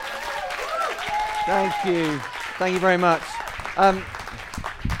Thank you. Thank you very much.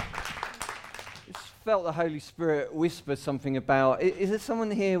 Just felt the Holy Spirit whisper something about, is there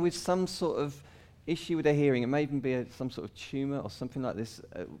someone here with some sort of issue with their hearing? It may even be some sort of tumour or something like this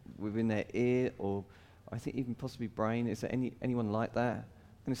within their ear, or I think even possibly brain. Is there anyone like that?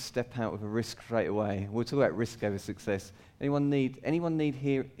 I'm going to step out with a risk straight away. We'll talk about risk over success. Anyone need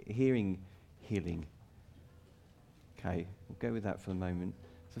hearing healing? Okay, we'll go with that for the moment.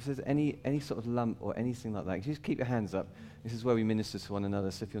 So if there's any sort of lump or anything like that, just keep your hands up. This is where we minister to one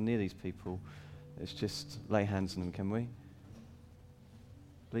another. So if you're near these people, let's just lay hands on them, can we?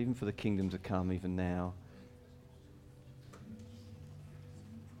 Believing for the kingdom to come even now.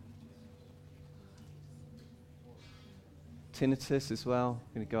 Tinnitus as well.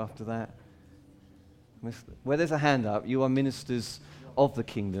 I'm going to go after that. Where there's a hand up, you are ministers of the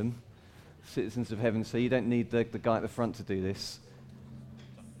kingdom, citizens of heaven, so you don't need the guy at the front to do this.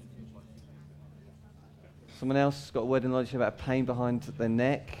 Someone else got a word of knowledge about pain behind their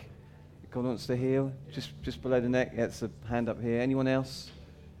neck. God wants to heal. Just below the neck. Yeah, it's a hand up here. Anyone else?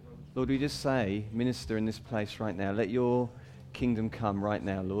 Lord, we just say, minister in this place right now. Let your kingdom come right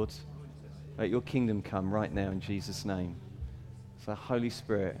now, Lord. Let your kingdom come right now in Jesus' name. So, Holy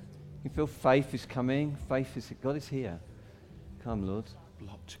Spirit, you feel faith is coming. God is here. Come, Lord.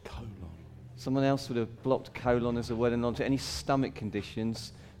 Blocked colon. Someone else with a blocked colon as a word of knowledge. Any stomach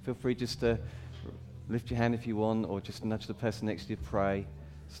conditions, feel free just to lift your hand if you want, or just nudge the person next to you, pray.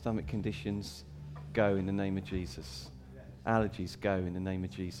 Stomach conditions, go in the name of Jesus. Allergies, go in the name of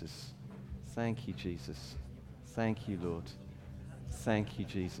Jesus. Thank you, Jesus. Thank you, Lord. Thank you,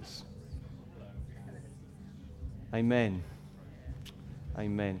 Jesus. Amen.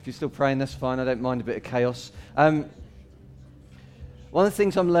 Amen. If you're still praying, that's fine. I don't mind a bit of chaos. One of the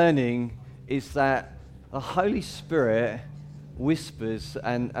things I'm learning is that the Holy Spirit whispers,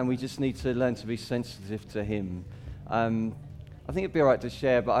 and we just need to learn to be sensitive to him. I think it'd be all right to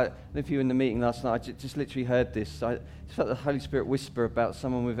share, but I don't know if you were in the meeting last night, I just literally heard this. I just felt the Holy Spirit whisper about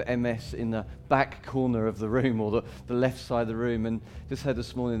someone with MS in the back corner of the room, or the left side of the room, and just heard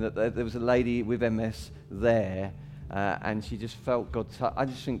this morning that there was a lady with MS there, and she just felt God touch. I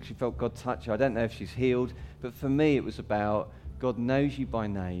just think she felt God touch her. I don't know if she's healed, but for me it was about God knows you by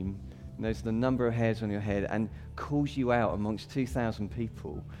name, knows the number of hairs on your head, and calls you out amongst 2,000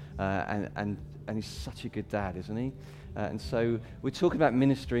 people, and he's such a good dad, isn't he? And so we're talking about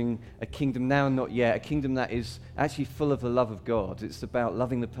ministering a kingdom now and not yet, a kingdom that is actually full of the love of God. It's about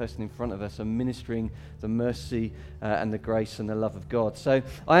loving the person in front of us and ministering the mercy and the grace and the love of God. So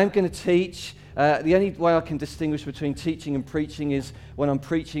I am going to teach. The only way I can distinguish between teaching and preaching is when I'm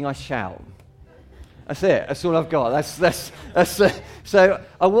preaching, I shout. That's it. That's all I've got. So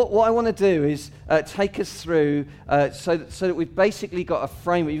what I want to do is take us through so that we've basically got a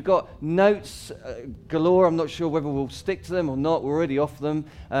framework. You've got notes galore. I'm not sure whether we'll stick to them or not. We're already off them.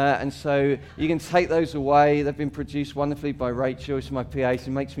 And so you can take those away. They've been produced wonderfully by Rachel. She's my PA. She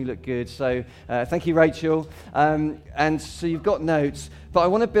makes me look good. So thank you, Rachel. And so you've got notes. But I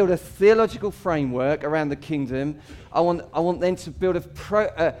want to build a theological framework around the kingdom. I want then to build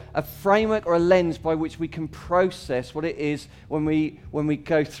a framework or a lens by which we can process what it is when we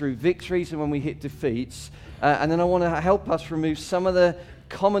go through victories and when we hit defeats. And then I want to help us remove some of the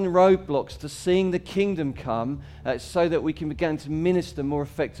common roadblocks to seeing the kingdom come so that we can begin to minister more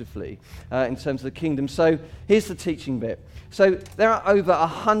effectively in terms of the kingdom. So here's the teaching bit. So there are over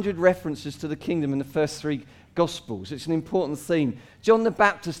 100 references to the kingdom in the first three Gospels. It's an important theme. John the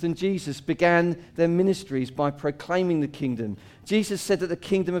Baptist and Jesus began their ministries by proclaiming the kingdom. Jesus said that the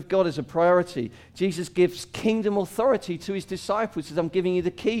kingdom of God is a priority. Jesus gives kingdom authority to his disciples. He says, I'm giving you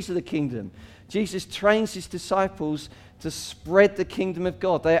the keys of the kingdom. Jesus trains his disciples to spread the kingdom of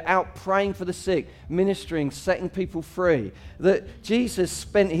God. They are out praying for the sick, ministering, setting people free. That Jesus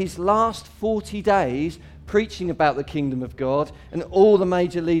spent his last 40 days preaching about the kingdom of God, and all the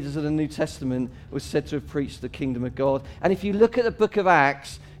major leaders of the New Testament were said to have preached the kingdom of God. And if you look at the book of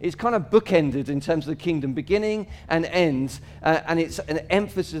Acts, it's kind of bookended in terms of the kingdom, beginning and end, and it's an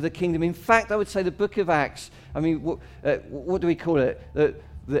emphasis of the kingdom. In fact, I would say the book of Acts, I mean, what do we call it?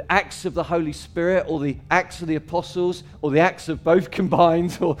 The Acts of the Holy Spirit, or the Acts of the Apostles, or the Acts of both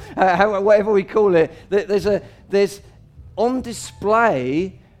combined, or whatever we call it. There's on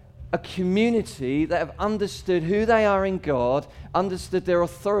display a community that have understood who they are in God, understood their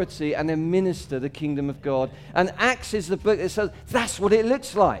authority, and then minister the kingdom of God. And Acts is the book that says that's what it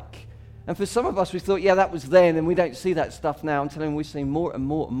looks like. And for some of us, we thought, yeah, that was then, and we don't see that stuff now. I'm telling you, we're seeing more and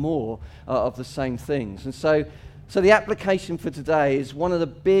more and more of the same things. And so So the application for today is one of the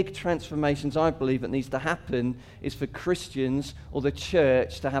big transformations I believe that needs to happen is for Christians or the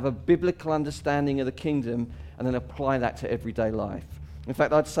church to have a biblical understanding of the kingdom and then apply that to everyday life. In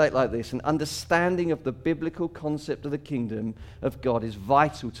fact, I'd say it like this: an understanding of the biblical concept of the kingdom of God is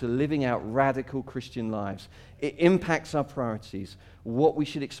vital to living out radical Christian lives. It impacts our priorities, what we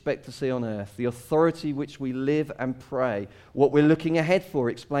should expect to see on earth, the authority which we live and pray, what we're looking ahead for,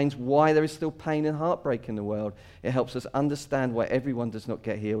 explains why there is still pain and heartbreak in the world. It helps us understand why everyone does not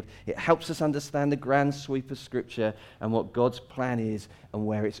get healed. It helps us understand the grand sweep of Scripture and what God's plan is and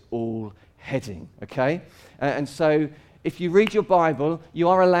where it's all heading, okay? And so if you read your Bible, you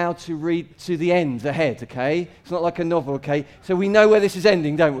are allowed to read to the end ahead, okay? It's not like a novel, okay? So we know where this is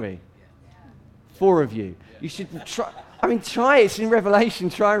ending, don't we? 4 of you. You should try. Try it. It's in Revelation.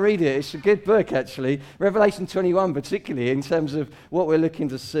 Try and read it. It's a good book, actually. Revelation 21, particularly, in terms of what we're looking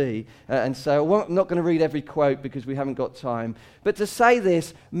to see. And so I'm not going to read every quote because we haven't got time. But to say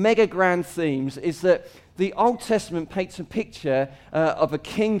this, mega grand themes, is that the Old Testament paints a picture of a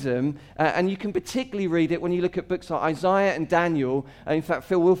kingdom, and you can particularly read it when you look at books like Isaiah and Daniel. In fact,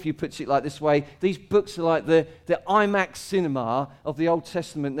 Phil Wilfue puts it like this way: these books are like the IMAX cinema of the Old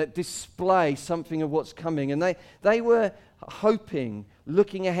Testament that display something of what's coming. And they were hoping,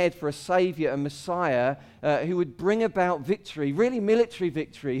 looking ahead for a Savior, a Messiah, who would bring about victory, really military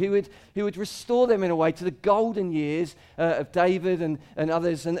victory, who would restore them in a way to the golden years of David and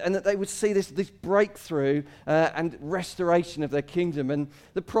others, and that they would see this breakthrough and restoration of their kingdom. And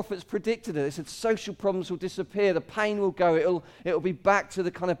the prophets predicted it. They said social problems will disappear, the pain will go, it'll be back to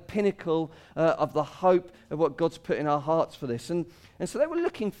the kind of pinnacle of the hope of what God's put in our hearts for this. And so they were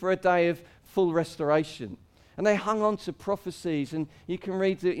looking for a day of full restoration. And they hung on to prophecies, and you can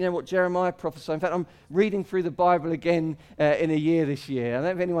read what Jeremiah prophesied. In fact, I'm reading through the Bible again in a year this year. I don't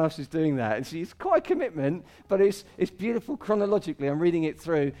know if anyone else is doing that. It's quite a commitment, but it's beautiful chronologically. I'm reading it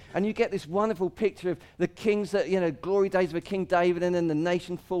through, and you get this wonderful picture of the kings that, glory days of King David, and then the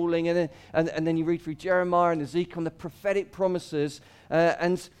nation falling, and then you read through Jeremiah and Ezekiel and the prophetic promises,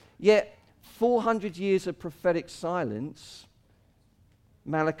 and yet 400 years of prophetic silence,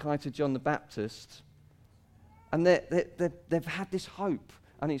 Malachi to John the Baptist. And they've had this hope,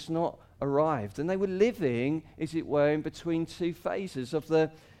 and it's not arrived. And they were living, as it were, in between 2 phases of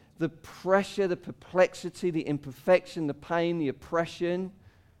the pressure, the perplexity, the imperfection, the pain, the oppression.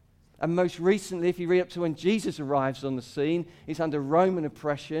 And most recently, if you read up to when Jesus arrives on the scene, he's under Roman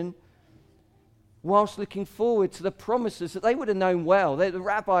oppression, whilst looking forward to the promises that they would have known well. The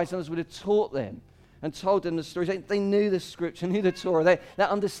rabbis and others would have taught them and told them the stories. They knew the Scripture, knew the Torah. They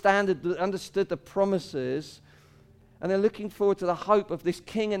understood the promises. And they're looking forward to the hope of this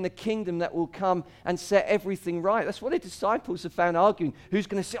king and the kingdom that will come and set everything right. That's what the disciples have found arguing. Who's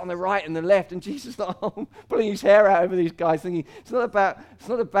going to sit on the right and the left? And Jesus is pulling his hair out over these guys, thinking it's not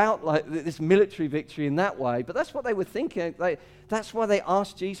about like this military victory in that way. But that's what they were thinking. That's why they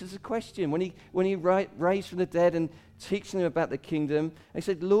asked Jesus a question when he raised from the dead and teaching them about the kingdom. They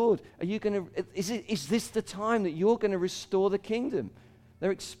said, "Lord, are you going to? Is this the time that you're going to restore the kingdom?"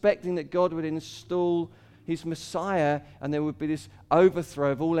 They're expecting that God would install his Messiah, and there would be this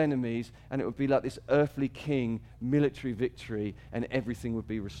overthrow of all enemies, and it would be like this earthly king, military victory, and everything would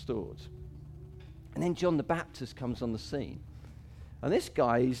be restored. And then John the Baptist comes on the scene. And this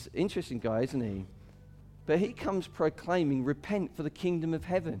guy is an interesting guy, isn't he? But he comes proclaiming, repent for the kingdom of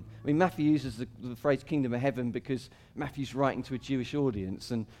heaven. Matthew uses the phrase kingdom of heaven because Matthew's writing to a Jewish audience,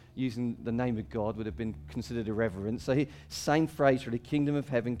 and using the name of God would have been considered irreverent. So same phrase really, kingdom of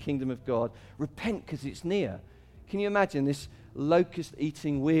heaven, kingdom of God. Repent because it's near. Can you imagine this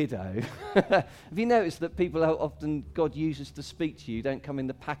locust-eating weirdo? Have you noticed that people how often God uses to speak to you don't come in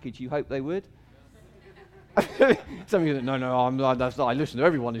the package you hope they would? Some of you think, no, that's not. I listen to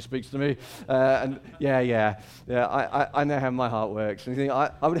everyone who speaks to me, and I know how my heart works. And you think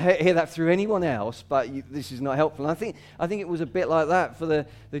I would hear that through anyone else, but this is not helpful. And I think it was a bit like that for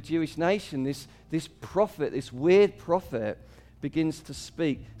the Jewish nation. This prophet, this weird prophet, begins to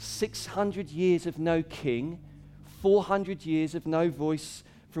speak. 600 years of no king, 400 years of no voice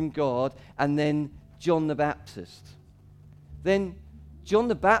from God, and then John the Baptist. Then John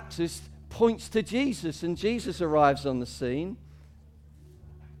the Baptist points to Jesus, and Jesus arrives on the scene.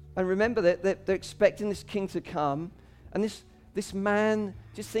 And remember that they're expecting this king to come, and this man,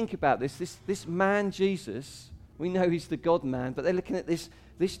 just think about this man Jesus, we know he's the God-man, but they're looking at this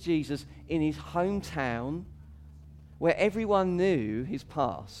Jesus in his hometown, where everyone knew his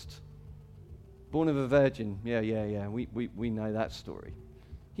past. Born of a virgin, we know that story.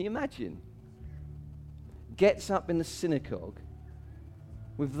 Can you imagine? Gets up in the synagogue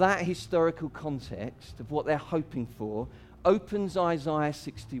with that historical context of what they're hoping for, opens Isaiah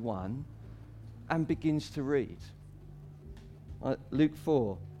 61 and begins to read. Luke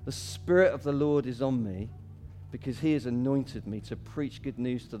 4, the Spirit of the Lord is on me because he has anointed me to preach good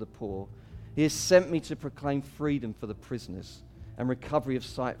news to the poor. He has sent me to proclaim freedom for the prisoners and recovery of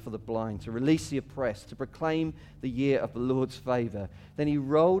sight for the blind, to release the oppressed, to proclaim the year of the Lord's favor. Then he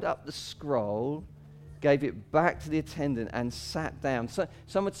rolled up the scroll, gave it back to the attendant, and sat down. So,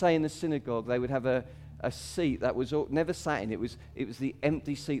 some would say in the synagogue they would have a seat that was never sat in. It was the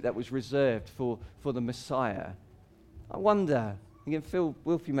empty seat that was reserved for the Messiah. I wonder, again, Phil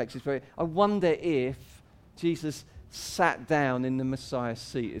Wilfie makes this very, I wonder if Jesus sat down in the Messiah's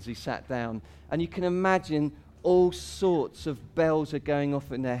seat as he sat down. And you can imagine all sorts of bells are going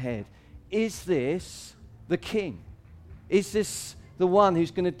off in their head. Is this the King? Is this the one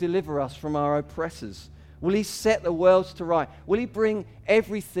who's going to deliver us from our oppressors? Will he set the worlds to right? Will he bring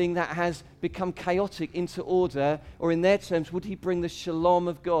everything that has become chaotic into order? Or in their terms, would he bring the shalom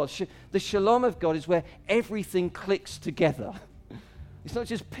of God? The shalom of God is where everything clicks together. It's not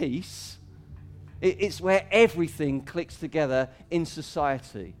just peace. It's where everything clicks together in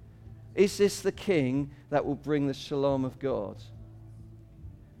society. Is this the King that will bring the shalom of God?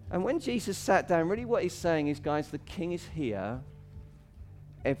 And when Jesus sat down, really what he's saying is, guys, the King is here.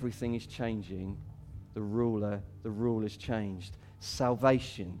 Everything is changing. The rule has changed.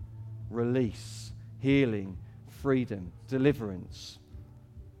 Salvation, release, healing, freedom, deliverance.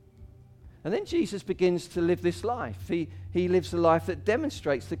 And then Jesus begins to live this life. He lives a life that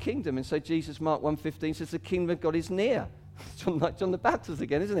demonstrates the kingdom. And so Jesus, Mark 1:15, says the kingdom of God is near. Like John the Baptist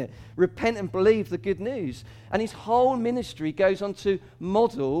again, isn't it? Repent and believe the good news. And his whole ministry goes on to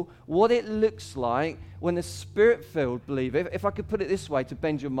model what it looks like when a Spirit-filled believer, if I could put it this way to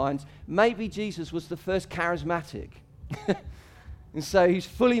bend your minds, maybe Jesus was the first charismatic. And so he's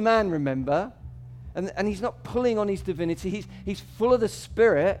fully man, remember? And he's not pulling on his divinity. He's full of the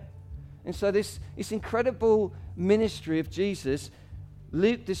Spirit. And so this incredible ministry of Jesus,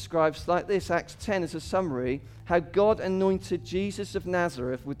 Luke describes like this, Acts 10 as a summary, how God anointed Jesus of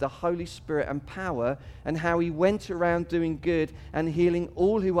Nazareth with the Holy Spirit and power, and how he went around doing good and healing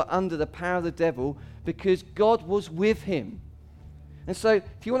all who were under the power of the devil, because God was with him. And so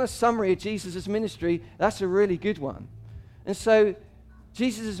if you want a summary of Jesus' ministry, that's a really good one. And so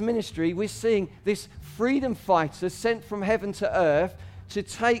Jesus' ministry, we're seeing this freedom fighter sent from heaven to earth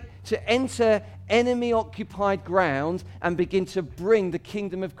to enter enemy-occupied ground and begin to bring the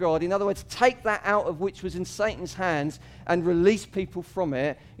kingdom of God. In other words, take that out of which was in Satan's hands and release people from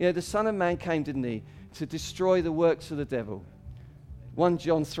it. You know, the Son of Man came, didn't he, to destroy the works of the devil. 1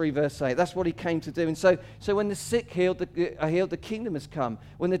 John 3 verse 8. That's what he came to do. And so when the sick are healed, the kingdom has come.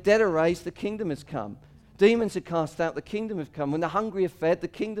 When the dead are raised, the kingdom has come. Demons are cast out, the kingdom has come. When the hungry are fed, the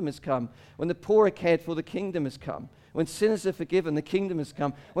kingdom has come. When the poor are cared for, the kingdom has come. When sinners are forgiven, the kingdom has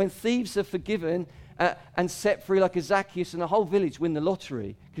come. When thieves are forgiven and set free, like a Zacchaeus, and the whole village win the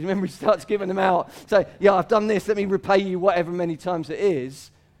lottery. Because remember, he starts giving them out. So, yeah, I've done this. Let me repay you whatever many times it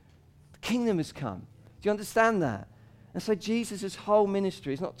is. The kingdom has come. Do you understand that? And so Jesus' whole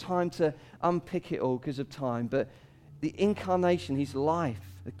ministry, it's not time to unpick it all because of time, but the incarnation, his life,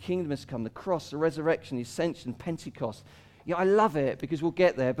 the kingdom has come, the cross, the resurrection, the ascension, Pentecost. Yeah, I love it because we'll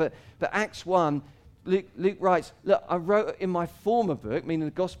get there. But Acts 1, Luke writes, look, I wrote in my former book, meaning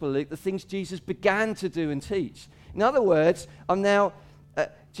the Gospel of Luke, the things Jesus began to do and teach. In other words,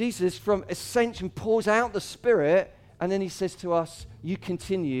 Jesus from ascension pours out the Spirit, and then he says to us, you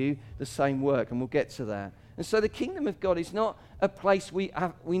continue the same work, and we'll get to that. And so the kingdom of God is not a place we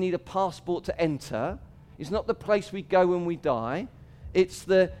need a passport to enter. It's not the place we go when we die. It's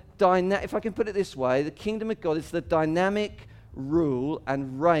if I can put it this way, the kingdom of God is the dynamic rule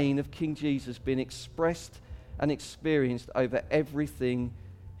and reign of King Jesus being expressed and experienced over everything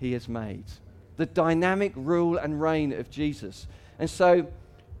he has made. The dynamic rule and reign of Jesus. And so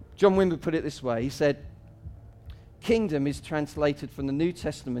John Wimber put it this way. He said, kingdom is translated from the New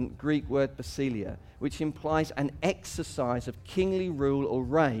Testament Greek word basileia, which implies an exercise of kingly rule or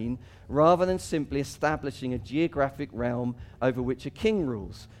reign rather than simply establishing a geographic realm over which a king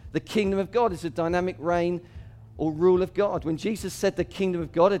rules. The kingdom of God is a dynamic reign or rule of God. When Jesus said the kingdom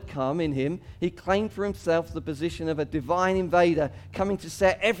of God had come in him, he claimed for himself the position of a divine invader coming to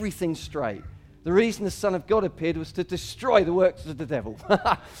set everything straight. The reason the Son of God appeared was to destroy the works of the devil.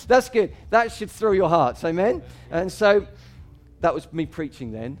 That's good. That should thrill your hearts, amen? And so that was me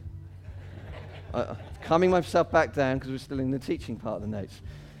preaching then. Calming myself back down because we're still in the teaching part of the notes.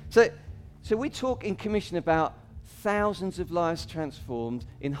 So we talk in Commission about thousands of lives transformed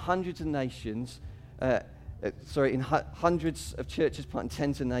in hundreds of nations, hundreds of churches planted,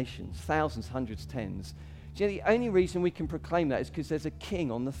 tens of nations, thousands, hundreds, tens. Do you know, the only reason we can proclaim that is because there's a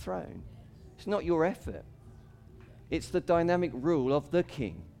king on the throne. It's not your effort. It's the dynamic rule of the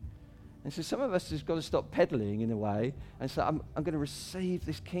king. And so some of us have got to stop peddling in a way and say, I'm going to receive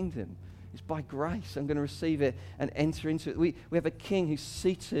this kingdom. It's by grace. I'm going to receive it and enter into it. We have a king who's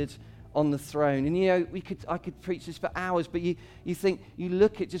seated on the throne. And, you know, I could preach this for hours, but you think, you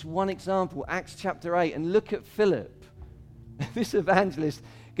look at just one example, Acts chapter 8, and look at Philip. This evangelist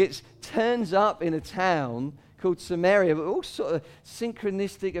turns up in a town called Samaria, but all sort of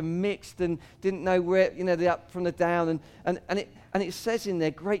synchronistic and mixed and didn't know where, you know, the up from the down. And it says in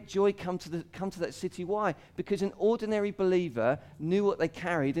there, great joy come to that city. Why? Because an ordinary believer knew what they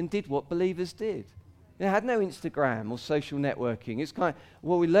carried and did what believers did. They had no Instagram or social networking. It's kind of,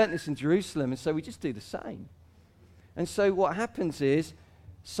 well, we learnt this in Jerusalem, and so we just do the same. And so what happens is,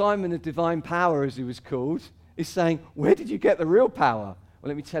 Simon of Divine Power, as he was called, is saying, where did you get the real power? Well,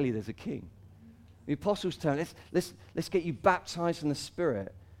 let me tell you, there's a king. The apostles tell him, let's get you baptized in the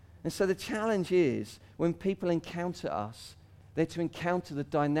Spirit. And so the challenge is, when people encounter us, they're to encounter the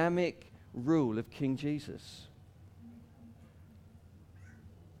dynamic rule of King Jesus.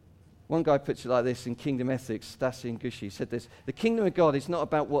 One guy puts it like this in Kingdom Ethics, Stasi Gushi. He said this: the kingdom of God is not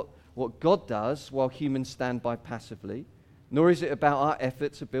about what God does while humans stand by passively, nor is it about our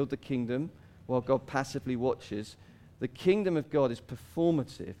effort to build the kingdom while God passively watches. The kingdom of God is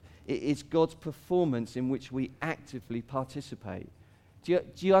performative. It is God's performance in which we actively participate. Do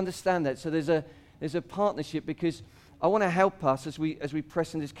you understand that? So there's a partnership, because I want to help us as we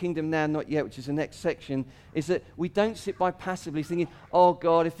press into this kingdom now, not yet, which is the next section, is that we don't sit by passively thinking, oh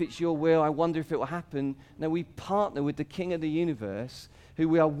God, if it's your will, I wonder if it will happen. No, we partner with the King of the universe, who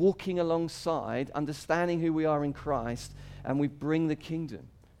we are walking alongside, understanding who we are in Christ, and we bring the kingdom.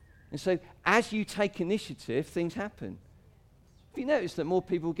 And so as you take initiative, things happen. Have you noticed that more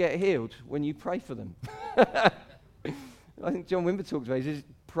people get healed when you pray for them? I think John Wimber talks about it. He says,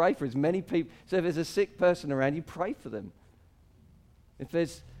 pray for as many people. So if there's a sick person around, you pray for them. If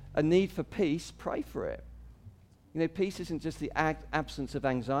there's a need for peace, pray for it. You know, peace isn't just the absence of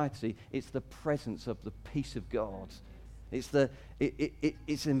anxiety. It's the presence of the peace of God.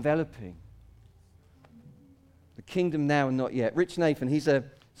 It's enveloping. The kingdom now and not yet. Rich Nathan, he's a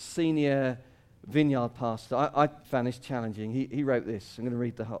senior vineyard pastor. I found this challenging. He wrote this. I'm going to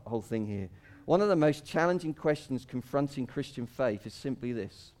read the whole thing here. One of the most challenging questions confronting Christian faith is simply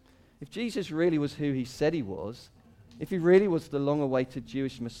this: if Jesus really was who he said he was, if he really was the long-awaited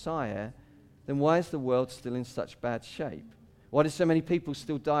Jewish Messiah, then why is the world still in such bad shape? Why do so many people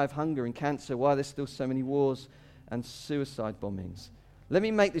still die of hunger and cancer? Why are there still so many wars and suicide bombings? Let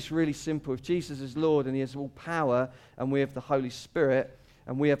me make this really simple. If Jesus is Lord and he has all power, and we have the Holy Spirit,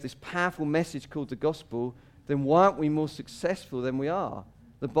 and we have this powerful message called the gospel, then why aren't we more successful than we are?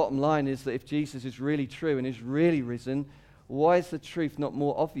 The bottom line is that if Jesus is really true and is really risen, why is the truth not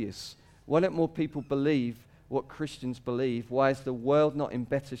more obvious? Why don't more people believe what Christians believe? Why is the world not in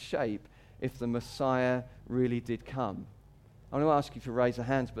better shape if the Messiah really did come? I'm going to ask you to raise your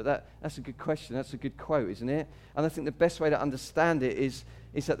hands, but that's a good question. That's a good quote, isn't it? And I think the best way to understand it is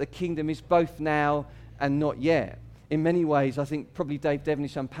that the kingdom is both now and not yet. In many ways, I think probably Dave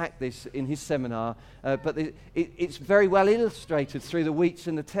Devenish unpacked this in his seminar, but it's very well illustrated through the wheats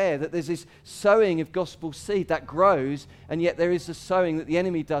and the tare, that there's this sowing of gospel seed that grows, and yet there is the sowing that the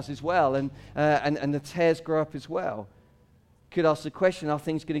enemy does as well, and the tares grow up as well. Could ask the question, are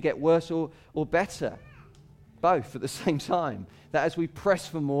things going to get worse or better? Both at the same time. That as we press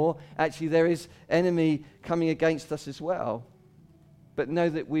for more, actually there is enemy coming against us as well. But know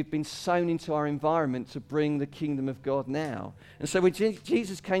that we've been sown into our environment to bring the kingdom of God now. And so when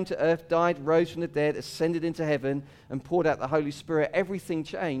Jesus came to earth, died, rose from the dead, ascended into heaven, and poured out the Holy Spirit, everything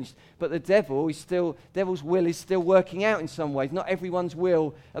changed. But the devil's will is still working out in some ways. Not everyone's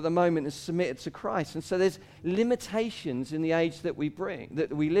will at the moment is submitted to Christ. And so there's limitations in the age that we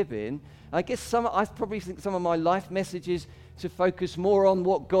live in. I guess I probably think some of my life messages to focus more on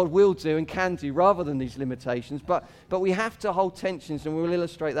what God will do and can do rather than these limitations. But we have to hold tensions, and we'll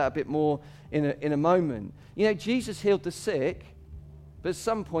illustrate that a bit more in a moment. You know, Jesus healed the sick, but at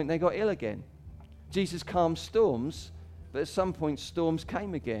some point they got ill again. Jesus calmed storms, but at some point storms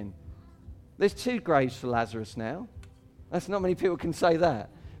came again. There's 2 graves for Lazarus now. That's not many people can say that.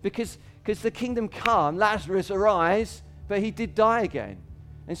 Because the kingdom come, Lazarus arise, but he did die again.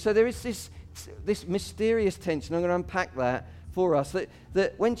 And so there is this mysterious tension. I'm going to unpack that for us.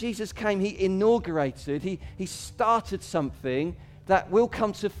 That when Jesus came, he inaugurated, he started something, that will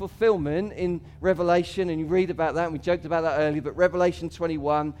come to fulfillment in Revelation, and you read about that, and we joked about that earlier, but Revelation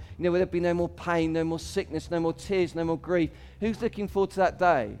 21, where there'll be no more pain, no more sickness, no more tears, no more grief. Who's looking forward to that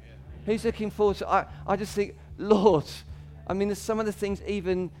day? Who's looking forward to I just think, Lord, there's some of the things,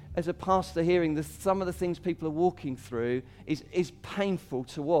 even as a pastor hearing, some of the things people are walking through is painful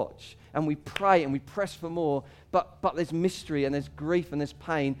to watch. And we pray and we press for more, but there's mystery and there's grief and there's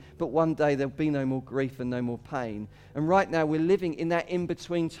pain, but one day there'll be no more grief and no more pain. And right now we're living in that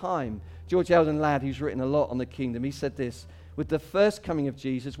in-between time. George Eldon Ladd, who's written a lot on the kingdom, he said this: with the first coming of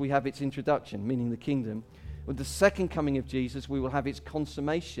Jesus, we have its introduction, meaning the kingdom. With the second coming of Jesus, we will have its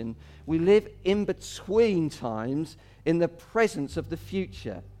consummation. We live in between times in the presence of the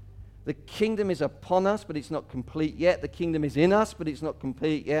future. The kingdom is upon us, but it's not complete yet. The kingdom is in us, but it's not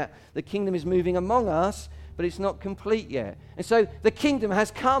complete yet. The kingdom is moving among us, but it's not complete yet. And so the kingdom has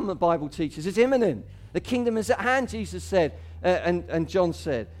come, the Bible teaches. It's imminent. The kingdom is at hand, Jesus said, and John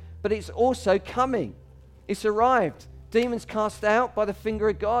said. But it's also coming. It's arrived. Demons cast out by the finger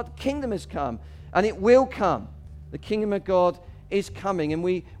of God. Kingdom has come, and it will come. The kingdom of God is coming, and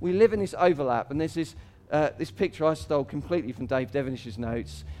we live in this overlap. And there's this picture I stole completely from Dave Devonish's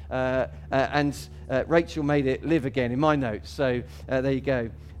notes, and Rachel made it live again in my notes. So there you go.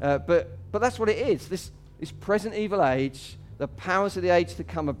 But that's what it is. This present evil age, the powers of the age to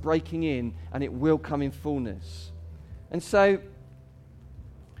come are breaking in, and it will come in fullness. And so,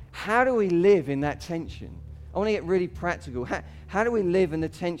 how do we live in that tension? I want to get really practical. How do we live in the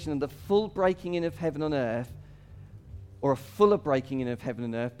tension of the full breaking in of heaven on earth, or a fuller breaking in of heaven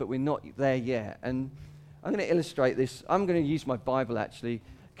and earth, but we're not there yet? And I'm going to illustrate this. I'm going to use my Bible, actually.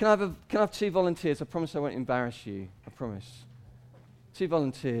 Can I have 2 volunteers? I promise I won't embarrass you. I promise. 2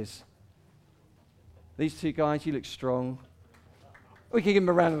 volunteers. These 2 guys, you look strong. We can give them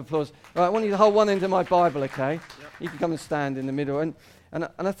a round of applause. Right, I want you to hold one end of my Bible, okay? Yep. You can come and stand in the middle. And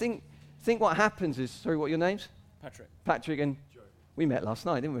I think what happens is, sorry, what are your names? Patrick and Joe. We met last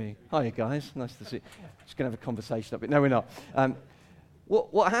night, didn't we? Hi, guys. Nice to see you. Just going to have a conversation up it. No, we're not.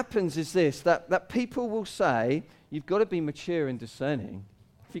 What happens is this, that people will say, you've got to be mature and discerning.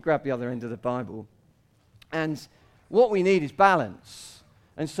 If you grab the other end of the Bible. And what we need is balance.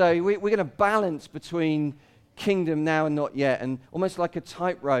 And so we're going to balance between kingdom now and not yet, and almost like a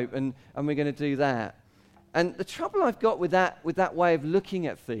tightrope, and we're going to do that. And the trouble I've got with that way of looking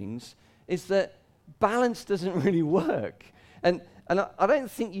at things is that balance doesn't really work. And I don't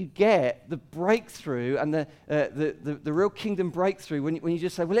think you get the breakthrough and the real kingdom breakthrough when you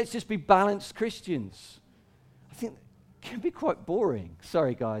just say, well, let's just be balanced Christians. I think it can be quite boring.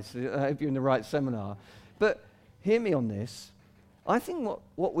 Sorry, guys. I hope you're in the right seminar. But hear me on this. I think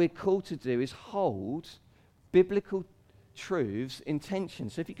what we're called to do is hold biblical truths in tension.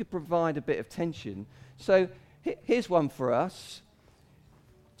 So if you could provide a bit of tension. So here's one for us.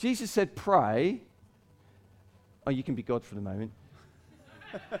 Jesus said, pray. Oh, you can be God for the moment.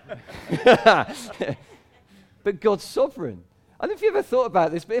 But God's sovereign. I don't know if you ever thought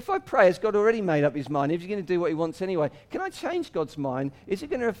about this, but if I pray, has God already made up his mind? If he's going to do what he wants anyway, can I change God's mind? Is it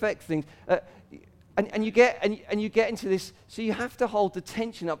going to affect things? And you get into this, so you have to hold the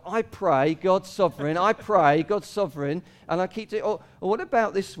tension up. I pray, God's sovereign. I pray, God's sovereign. And I keep doing, or what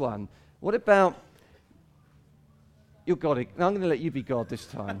about this one? What about, you're God? Now I'm going to let you be God this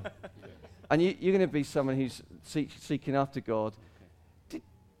time. And you're going to be someone who's seeking after God.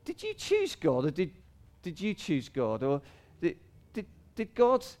 Did you choose God, or did you choose God? Or did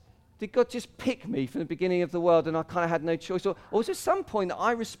God just pick me from the beginning of the world and I kind of had no choice? Or was there some point that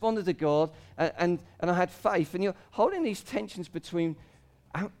I responded to God and I had faith? And you're holding these tensions between,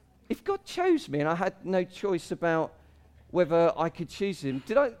 if God chose me and I had no choice about whether I could choose him,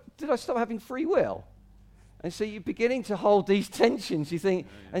 did I stop having free will? And so you're beginning to hold these tensions, you think,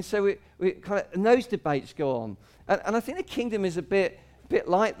 and so we kind of, and those debates go on. And I think the kingdom is a bit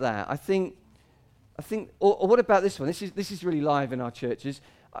like that. I think, or what about this one? This is really live in our churches.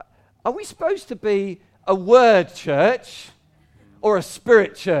 Are we supposed to be a word church or a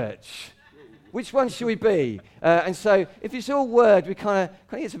spirit church? Which one should we be? And so if it's all word, we kind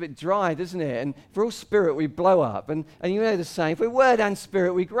of gets a bit dry, doesn't it? And if we're all spirit, we blow up. And you know the same. If we're word and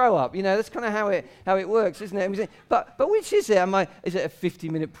spirit, we grow up. You know, that's kind of how it works, isn't it? And we say, but which is it? Is it a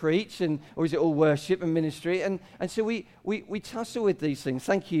 50-minute preach, or is it all worship and ministry? And so we tussle with these things.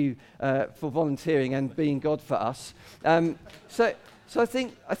 Thank you for volunteering and being God for us. So I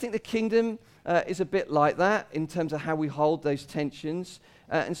think the kingdom is a bit like that in terms of how we hold those tensions.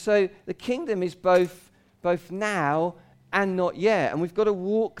 And so the kingdom is both now and not yet. And we've got to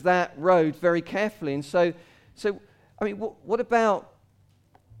walk that road very carefully. And so I mean, what about,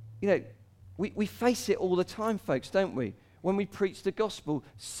 we face it all the time, folks, don't we? when we preach the gospel,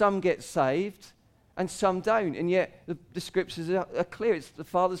 some get saved and some don't. And yet the scriptures are clear. It's the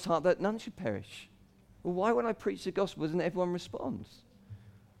Father's heart that none should perish. Well, why when I preach the gospel doesn't everyone respond?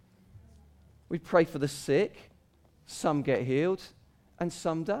 We pray for the sick. Some get healed and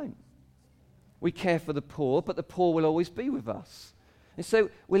some don't. We care for the poor, but the poor will always be with us. And so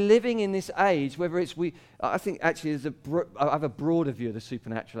we're living in this age, whether it's I think actually I have a broader view of the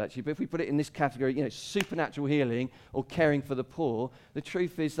supernatural actually, but if we put it in this category, supernatural healing or caring for the poor, the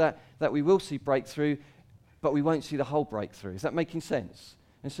truth is that we will see breakthrough, but we won't see the whole breakthrough. Is that making sense?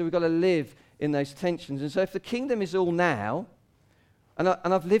 And so we've got to live in those tensions. And so if the kingdom is all now, and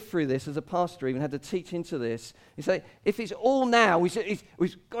I've lived through this as a pastor, even had to teach into this. You say, if it's all now, we've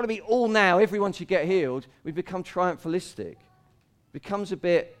got to be all now, everyone should get healed, we become triumphalistic. Becomes a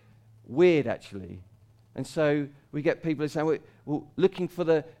bit weird, actually. And so we get people saying, well, looking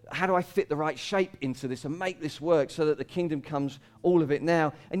for how do I fit the right shape into this and make this work so that the kingdom comes, all of it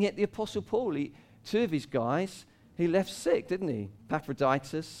now. And yet the Apostle Paul, two of his guys, he left sick, didn't he?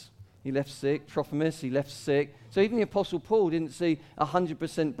 Epaphroditus, he left sick. Trophimus, he left sick. So even the Apostle Paul didn't see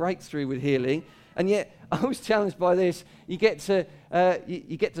 100% breakthrough with healing. And yet, I was challenged by this. You get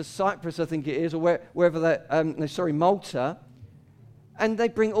to Cyprus, I think it is, or wherever Malta, and they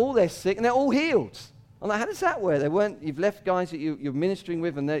bring all their sick, and they're all healed. I'm like, how does that work? You've left guys that you're ministering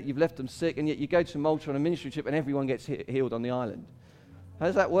with, and you've left them sick, and yet you go to Malta on a ministry trip, and everyone gets healed on the island. How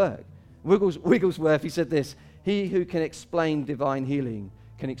does that work? Wigglesworth, he said this: "He who can explain divine healing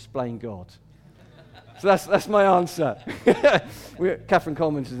can explain God." So that's my answer. Catherine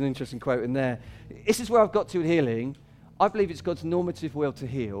Coleman's is an interesting quote in there. This is where I've got to with healing. I believe it's God's normative will to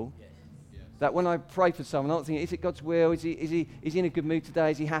heal. That when I pray for someone, I'm not thinking, is it God's will? Is he in a good mood today?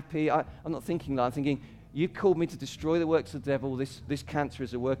 Is he happy? I'm not thinking that. I'm thinking, you've called me to destroy the works of the devil. This cancer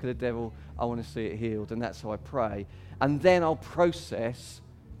is a work of the devil. I want to see it healed. And that's how I pray. And then I'll process,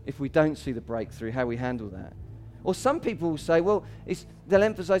 if we don't see the breakthrough, how we handle that. Or some people will say, well, they'll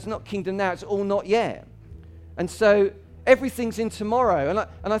emphasize not kingdom now, it's all not yet. And so everything's in tomorrow.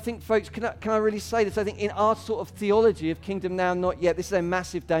 And I think, folks, can I really say this? I think in our sort of theology of kingdom now, not yet, this is a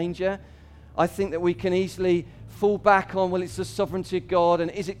massive danger. I think that we can easily fall back on, well, it's the sovereignty of God, and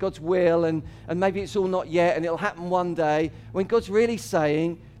is it God's will, and maybe it's all not yet, and it'll happen one day, when God's really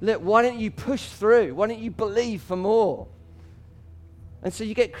saying, look, why don't you push through? Why don't you believe for more? And so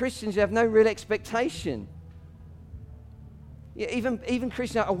you get Christians who have no real expectation. Yeah, even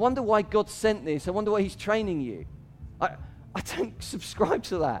Christians, I wonder why God sent this. I wonder why he's training you. I don't subscribe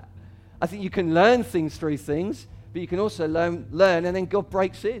to that. I think you can learn things through things, but you can also learn and then God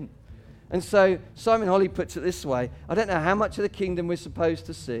breaks in. And so Simon Holly puts it this way: I don't know how much of the kingdom we're supposed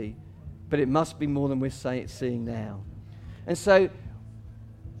to see, but it must be more than we're seeing now. And so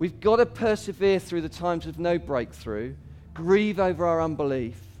we've got to persevere through the times of no breakthrough, grieve over our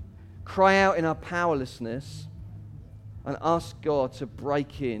unbelief, cry out in our powerlessness, and ask God to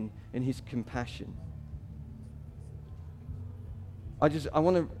break in his compassion. I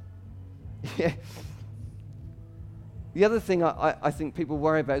want to... Yeah. The other thing I think people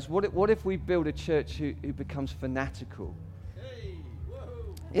worry about is what if we build a church who becomes fanatical? Hey,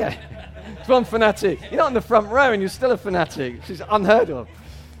 whoa. Yeah, it's one fanatic. You're not in the front row and you're still a fanatic, which is unheard of.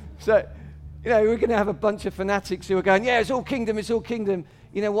 So, we're going to have a bunch of fanatics who are going, yeah, it's all kingdom, it's all kingdom.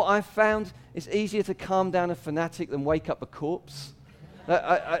 You know what I've found? It's easier to calm down a fanatic than wake up a corpse.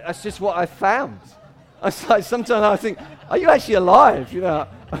 That's just what I've found. Sometimes I think, are you actually alive?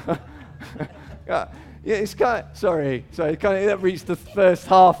 Yeah, it's kind of, sorry, that reached the first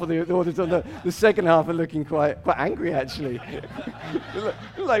half of the orders. On the second half are looking quite angry, actually. Look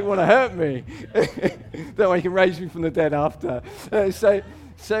like you want to hurt me. That way you can raise me from the dead after.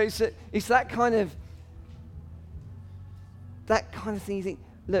 So it's that kind of thing. You think,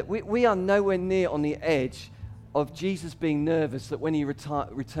 look, we are nowhere near on the edge of Jesus being nervous that when he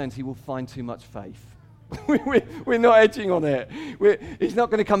returns, he will find too much faith. We're not edging on it. He's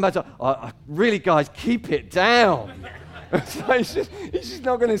not going to come back to, really, guys, keep it down. So he's just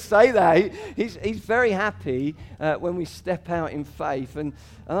not going to say that. He's very happy when we step out in faith. And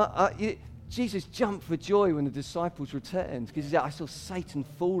Jesus jumped for joy when the disciples returned because he said, I saw Satan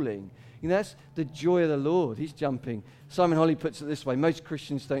falling. That's the joy of the Lord. He's jumping. Simon Holly puts it this way: most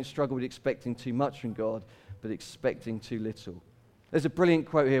Christians don't struggle with expecting too much from God, but expecting too little. There's a brilliant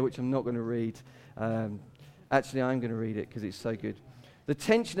quote here, which I'm not going to read. Actually, I'm going to read it because it's so good. The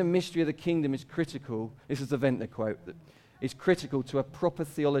tension and mystery of the kingdom is critical. This is the Ventnor quote. Is critical to a proper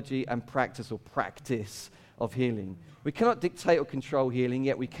theology and practice of healing. We cannot dictate or control healing,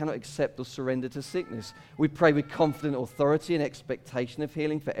 yet we cannot accept or surrender to sickness. We pray with confident authority and expectation of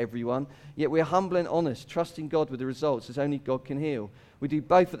healing for everyone, yet we are humble and honest, trusting God with the results as only God can heal. We do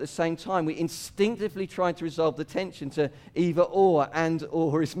both at the same time. We instinctively try to resolve the tension to either or, and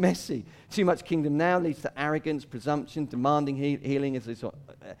or is messy. Too much kingdom now leads to arrogance, presumption, demanding healing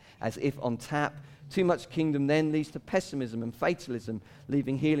as if on tap. Too much kingdom then leads to pessimism and fatalism,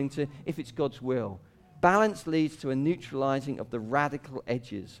 leaving healing to if it's God's will. Balance leads to a neutralizing of the radical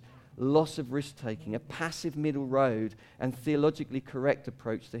edges, loss of risk-taking, a passive middle road, and theologically correct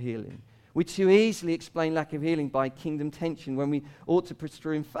approach to healing. We too easily explain lack of healing by kingdom tension when we ought to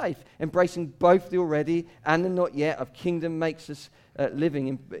pursue in faith. Embracing both the already and the not yet of kingdom makes us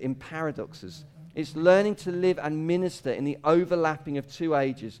living in paradoxes. It's learning to live and minister in the overlapping of two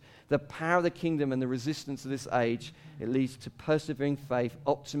ages, the power of the kingdom and the resistance of this age. It leads to persevering faith,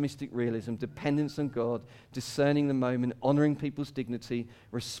 optimistic realism, dependence on God, discerning the moment, honoring people's dignity,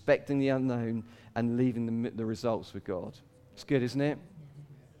 respecting the unknown, and leaving the results with God. It's good, isn't it?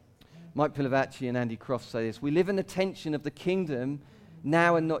 Mike Pilavachi and Andy Croft say this: we live in the tension of the kingdom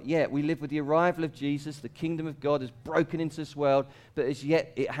now and not yet. We live with the arrival of Jesus. The kingdom of God has broken into this world, but as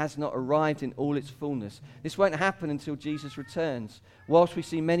yet it has not arrived in all its fullness. This won't happen until Jesus returns. Whilst we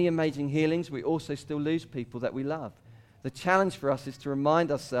see many amazing healings, we also still lose people that we love. The challenge for us is to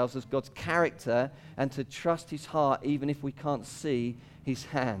remind ourselves of God's character and to trust his heart even if we can't see his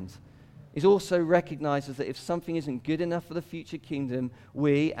hand. It also recognizes that if something isn't good enough for the future kingdom,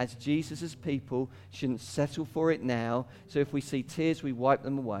 we, as Jesus' people, shouldn't settle for it now. So if we see tears, we wipe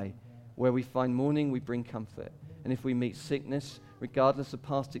them away. Where we find mourning, we bring comfort. And if we meet sickness, regardless of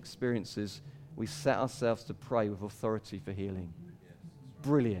past experiences, we set ourselves to pray with authority for healing.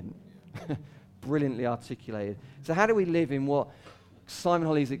 Brilliant. Brilliantly articulated. So how do we live in what Simon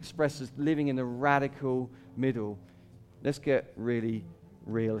Holly's expressed as living in the radical middle? Let's get really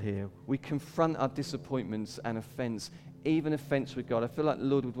real here. We confront our disappointments and offense, even offense with God. I feel like the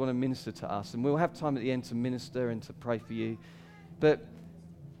Lord would want to minister to us, and we'll have time at the end to minister and to pray for you. But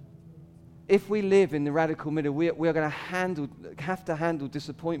if we live in the radical middle, we are going to have to handle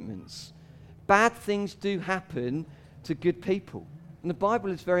disappointments. Bad things do happen to good people, and the Bible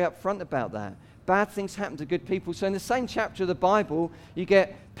is very upfront about that. Bad things happen to good people. So in the same chapter of the Bible, you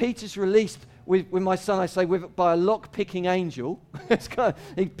get Peter's released with my son, I say, by a lock-picking angel. It's kind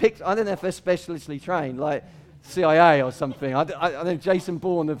of, he picked, I don't know if they're specialistly trained, like CIA or something. I don't know, Jason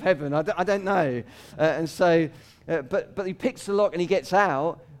Bourne of heaven. I don't know. But he picks the lock and he gets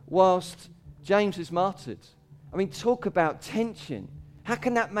out whilst James is martyred. I mean, talk about tension. How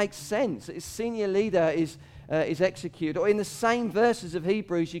can that make sense? His senior leader is executed. Or in the same verses of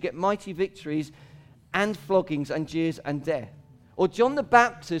Hebrews, you get mighty victories and floggings and jeers and death. Or John the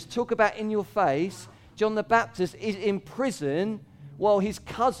Baptist, talk about in your face, John the Baptist is in prison while his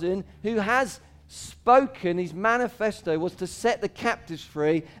cousin, who has spoken, his manifesto was to set the captives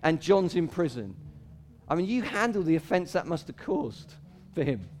free, and John's in prison. I mean, you handle the offense that must have caused for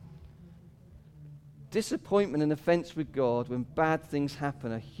him. Disappointment and offense with God when bad things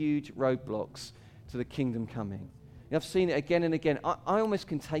happen are huge roadblocks to the kingdom coming. And I've seen it again and again. I almost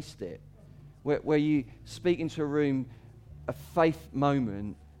can taste it, where you speak into a room, a faith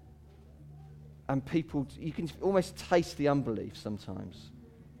moment, and people, you can almost taste the unbelief sometimes.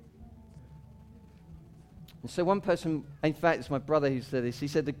 And so one person, in fact, it's my brother who said this, he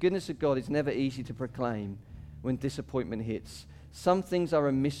said, the goodness of God is never easy to proclaim when disappointment hits. Some things are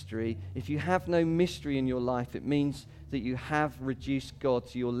a mystery. If you have no mystery in your life, it means that you have reduced God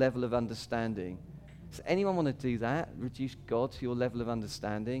to your level of understanding. Does anyone want to do that? Reduce God to your level of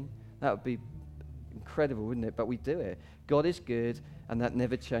understanding? That would be incredible, wouldn't it? But we do it. God is good, and that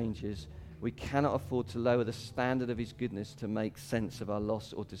never changes. We cannot afford to lower the standard of his goodness to make sense of our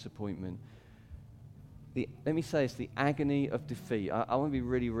loss or disappointment. Let me say it's the agony of defeat. I want to be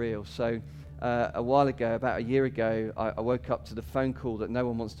really real. So a while ago, about a year ago, I woke up to the phone call that no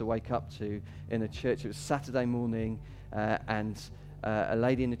one wants to wake up to in a church. It was Saturday morning, and a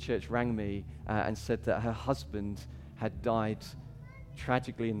lady in the church rang me and said that her husband had died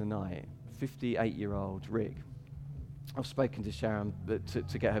tragically in the night. 58-year-old Rick. I've spoken to Sharon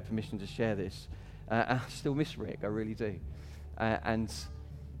to get her permission to share this. I still miss Rick, I really do. And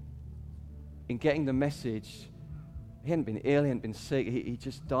in getting the message, he hadn't been ill, he hadn't been sick, he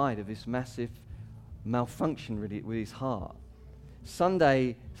just died of this massive malfunction really with his heart.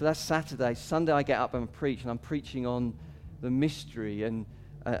 Sunday, so that's Saturday. Sunday I get up and preach, and I'm preaching on the mystery, and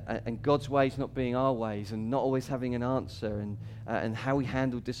and God's ways not being our ways, and not always having an answer, and how we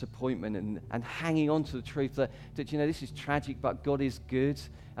handle disappointment, and hanging on to the truth that this is tragic, but God is good,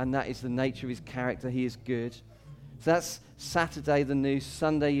 and that is the nature of his character. He is good. So that's Saturday, the news.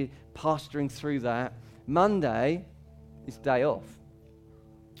 Sunday, pastoring through that. Monday is day off.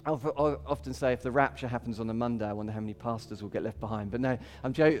 I often say if the rapture happens on a Monday, I wonder how many pastors will get left behind. But no,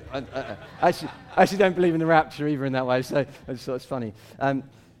 I'm joking. I actually don't believe in the rapture either in that way, so I just thought it's funny.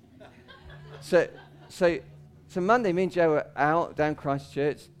 So Monday, me and Joe were out down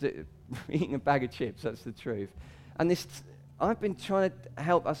Christchurch eating a bag of chips. That's the truth. And I've been trying to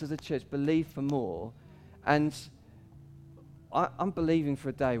help us as a church believe for more, and I'm believing for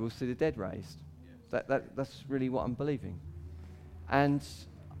a day we'll see the dead raised. That's really what I'm believing. And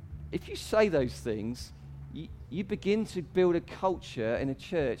if you say those things, you begin to build a culture in a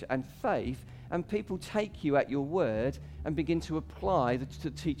church and faith, and people take you at your word and begin to apply the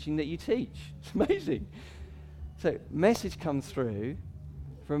teaching that you teach. It's amazing. So, message comes through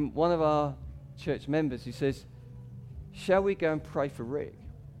from one of our church members who says, shall we go and pray for Rick?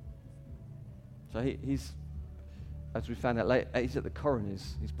 So he's, as we found out later, he's at the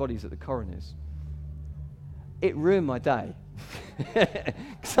coroner's. His body's at the coroner's. It ruined my day.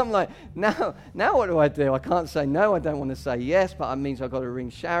 Because I'm like, now what do I do? I can't say no, I don't want to say yes, but it means I've got to ring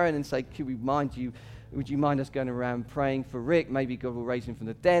Sharon and say, would you mind us going around praying for Rick? Maybe God will raise him from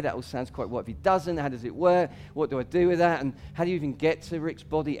the dead. That all sounds quite what if he doesn't? How does it work? What do I do with that? And how do you even get to Rick's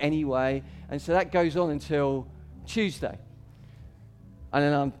body anyway? And so that goes on until Tuesday. And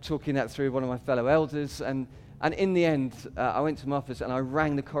then I'm talking that through with one of my fellow elders, and in the end, I went to my office and I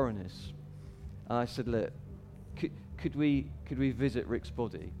rang the coroners. I said, look, could we visit Rick's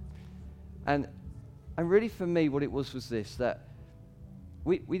body? And really for me, what it was this, that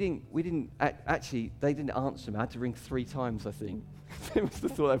we didn't actually, they didn't answer me. I had to ring 3 times, I think. They must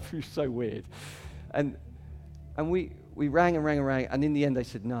have thought that was so weird. And we rang and rang and rang, and in the end they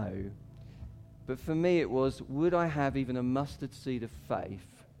said no. But for me it was, would I have even a mustard seed of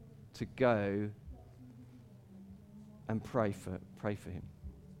faith to go and pray for him?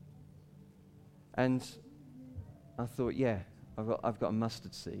 And I thought, yeah, I've got a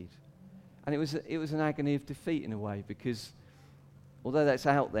mustard seed. And it was an agony of defeat in a way, because although that's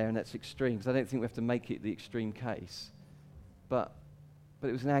out there and that's extreme, because I don't think we have to make it the extreme case, but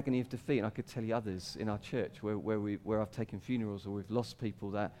it was an agony of defeat, and I could tell you others in our church where I've taken funerals or we've lost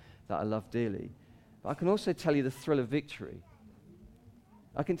people that I love dearly. But I can also tell you the thrill of victory.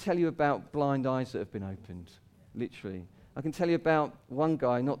 I can tell you about blind eyes that have been opened, literally. I can tell you about one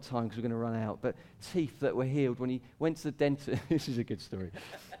guy, not time because we're going to run out, but teeth that were healed when he went to the dentist. This is a good story.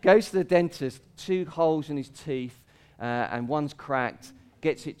 Goes to the dentist, 2 holes in his teeth, and one's cracked,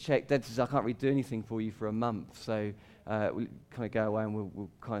 gets it checked. Dentist says, I can't really do anything for you for a month, so we'll kind of go away and we'll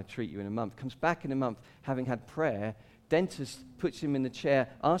kind of treat you in a month. Comes back in a month, having had prayer. Dentist puts him in the chair,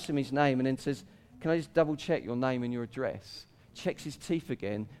 asks him his name, and then says, can I just double check your name and your address? Checks his teeth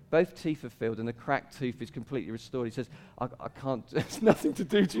again, both teeth are filled and the cracked tooth is completely restored. He says, I can't, there's nothing to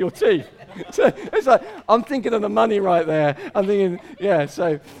do to your teeth. So it's like, I'm thinking of the money right there. I'm thinking, he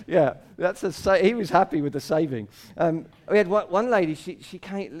was happy with the saving. We had one lady, she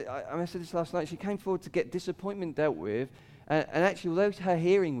came, I said this last night, she came forward to get disappointment dealt with, and actually, although her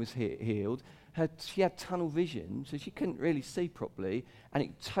hearing was healed, she had tunnel vision, so she couldn't really see properly, and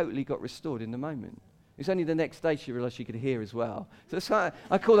it totally got restored in the moment. It's only the next day she realised she could hear as well. So it's like,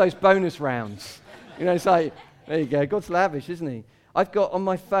 I call those bonus rounds. It's like, there you go. God's lavish, isn't he? I've got on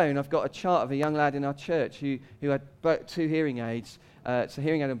my phone, I've got a chart of a young lad in our church who had 2 hearing aids, so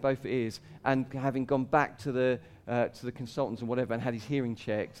hearing aid on both ears, and having gone back to the consultants and whatever and had his hearing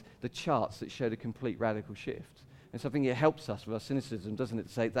checked, the charts that showed a complete radical shift. And so I think it helps us with our cynicism, doesn't it,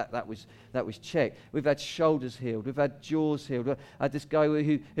 to say that was checked. We've had shoulders healed. We've had jaws healed. I had this guy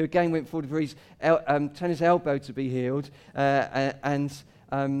who again went forward for his tennis elbow to be healed, and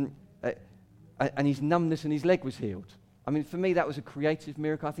his numbness in his leg was healed. I mean, for me, that was a creative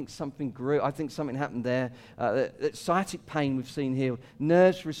miracle. I think something grew. I think something happened there. That sciatic pain we've seen healed.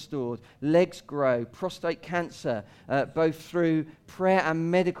 Nerves restored. Legs grow. Prostate cancer, both through prayer and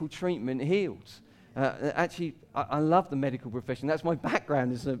medical treatment, healed. Actually, I love the medical profession. That's my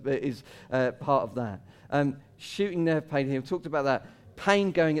background, is part of that. Shooting nerve pain healed. Talked about that.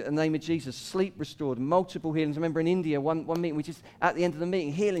 Pain going at the name of Jesus. Sleep restored. Multiple healings. I remember in India, one meeting, we just, at the end of the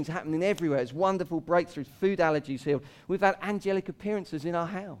meeting, healings happening everywhere. It's wonderful breakthroughs. Food allergies healed. We've had angelic appearances in our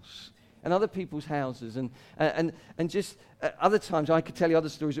house and other people's houses. And just other times, I could tell you other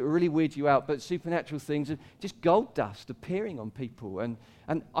stories that will really weird you out, but supernatural things of just gold dust appearing on people. And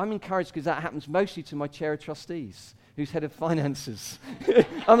I'm encouraged because that happens mostly to my chair of trustees, who's head of finances.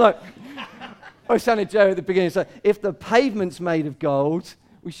 I'm like, I was telling Joe at the beginning, so if the pavement's made of gold,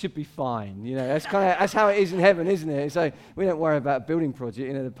 we should be fine. You know, that's how it is in heaven, isn't it? So we don't worry about a building project.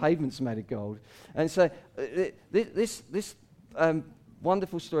 You know, the pavement's made of gold. And so this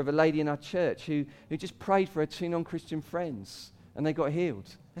wonderful story of a lady in our church who just prayed for her 2 non-Christian friends, and they got healed.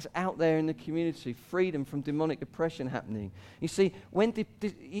 That's out there in the community, freedom from demonic oppression happening. You see,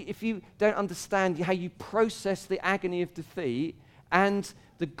 if you don't understand how you process the agony of defeat and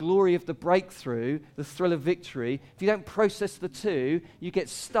the glory of the breakthrough, the thrill of victory, if you don't process the two, you get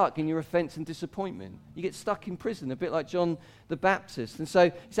stuck in your offense and disappointment. You get stuck in prison, a bit like John the Baptist. And so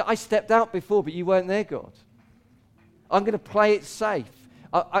he said, I stepped out before, but you weren't there, God. I'm going to play it safe.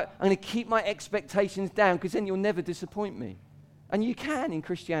 I'm going to keep my expectations down, because then you'll never disappoint me. And you can in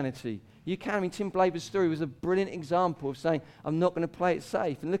Christianity. You can. I mean, Tim Blaber's story was a brilliant example of saying, I'm not going to play it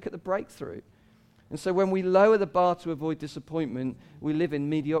safe. And look at the breakthrough. And so when we lower the bar to avoid disappointment, we live in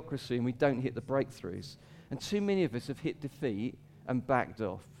mediocrity and we don't hit the breakthroughs. And too many of us have hit defeat and backed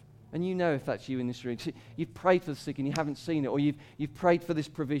off. And you know if that's you in this room. You've prayed for the sick and you haven't seen it. Or you've prayed for this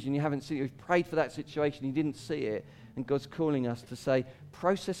provision, you haven't seen it. You've prayed for that situation, you didn't see it. And God's calling us to say,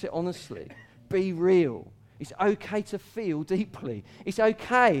 process it honestly. Be real. It's okay to feel deeply. It's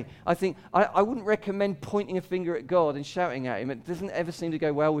okay. I think I wouldn't recommend pointing a finger at God and shouting at him. It doesn't ever seem to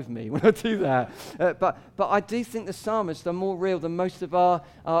go well with me when I do that. But I do think the psalmists are more real than most of our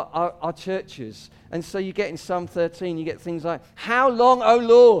churches. And so you get in Psalm 13, you get things like, how long, O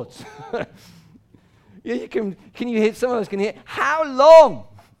Lord? Can you hear, some of us can hear, how long?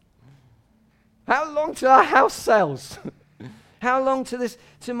 How long till our house sells? How long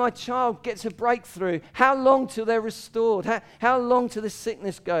till my child gets a breakthrough? How long till they're restored? How long till this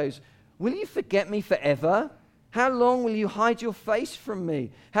sickness goes? Will you forget me forever? How long will you hide your face from me?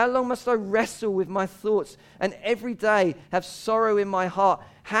 How long must I wrestle with my thoughts and every day have sorrow in my heart?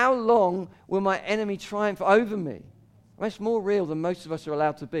 How long will my enemy triumph over me? That's more real than most of us are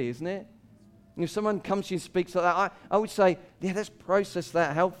allowed to be, isn't it? And if someone comes to you and speaks like that, I would say, yeah, let's process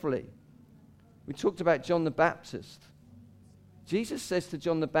that helpfully. We talked about John the Baptist. Jesus says to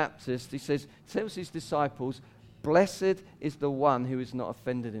John the Baptist, he tells his disciples, blessed is the one who is not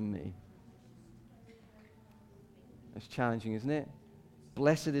offended in me. That's challenging, isn't it?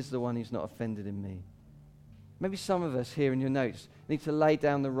 Blessed is the one who's not offended in me. Maybe some of us here in your notes need to lay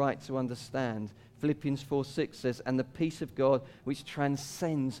down the right to understand. Philippians 4:6 says, and the peace of God which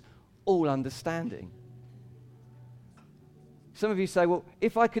transcends all understanding. Some of you say, well,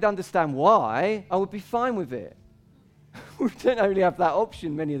 if I could understand why, I would be fine with it. We don't only have that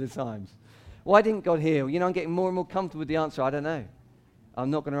option many of the times. Why didn't God heal? You know, I'm getting more and more comfortable with the answer. I don't know. I'm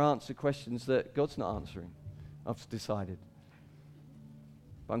not going to answer questions that God's not answering. I've decided.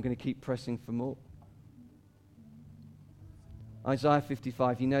 But I'm going to keep pressing for more. Isaiah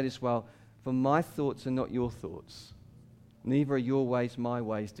 55, you know this well. For my thoughts are not your thoughts. Neither are your ways my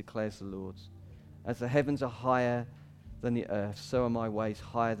ways, declares the Lord. As the heavens are higher than the earth, so are my ways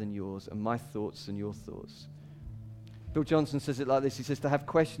higher than yours, and my thoughts than your thoughts. Bill Johnson says it like this. He says, to have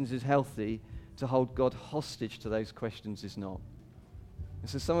questions is healthy. To hold God hostage to those questions is not. And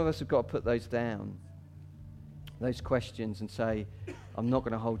so some of us have got to put those down, those questions, and say, I'm not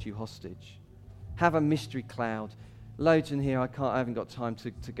going to hold you hostage. Have a mystery cloud. Loads in here I haven't got time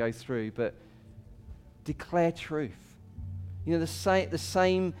to go through, but declare truth. You know, the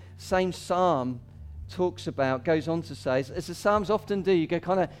same psalm goes on to say, as the Psalms often do, you go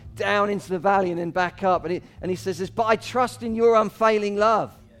kind of down into the valley and then back up. And he says this, but I trust in your unfailing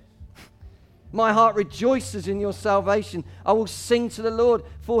love. My heart rejoices in your salvation. I will sing to the Lord,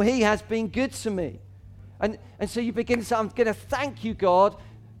 for he has been good to me. And so you begin to say, I'm going to thank you, God,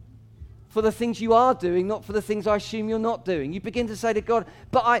 for the things you are doing, not for the things I assume you're not doing. You begin to say to God,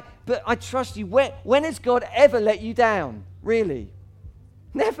 but I trust you. When has God ever let you down? Really?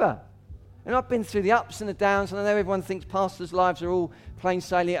 Never. And I've been through the ups and the downs, and I know everyone thinks pastors' lives are all plain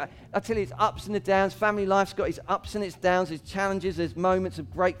sailing. I tell you, it's ups and the downs. Family life's got its ups and its downs, its challenges. There's moments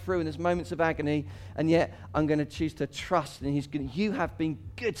of breakthrough and there's moments of agony. And yet, I'm going to choose to trust in you have been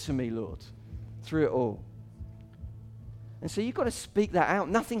good to me, Lord, through it all. And so you've got to speak that out.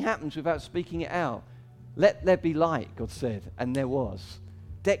 Nothing happens without speaking it out. Let there be light, God said, and there was.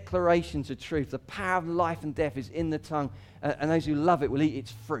 Declarations of truth. The power of life and death is in the tongue, and those who love it will eat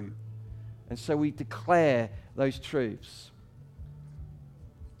its fruit. And so we declare those truths.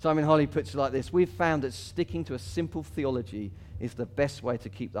 Simon Holly puts it like this. We've found that sticking to a simple theology is the best way to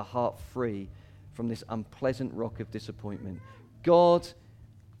keep the heart free from this unpleasant rock of disappointment. God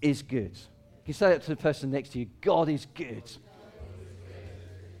is good. You say that to the person next to you. God is good.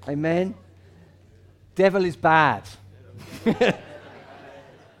 Amen. Devil is bad.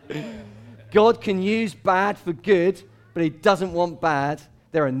 God can use bad for good, but he doesn't want bad.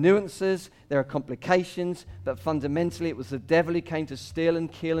 There are nuances, there are complications, but fundamentally it was the devil who came to steal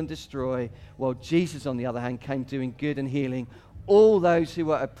and kill and destroy, while Jesus, on the other hand, came doing good and healing all those who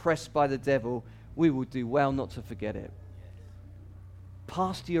were oppressed by the devil. We will do well not to forget it.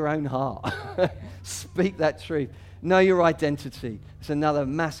 Pastor your own heart. Speak that truth. Know your identity. It's another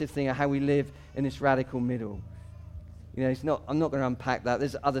massive thing of how we live in this radical middle. You know, I'm not going to unpack that.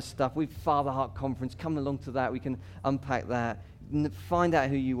 There's other stuff. We've Father Heart Conference. Come along to that. We can unpack that. Find out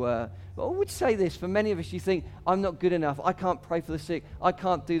who you were. But I would say this, for many of us, you think, I'm not good enough. I can't pray for the sick. I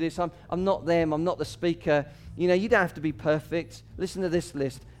can't do this. I'm not them. I'm not the speaker. You know, you don't have to be perfect. Listen to this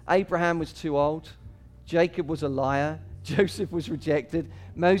list. Abraham was too old. Jacob was a liar. Joseph was rejected.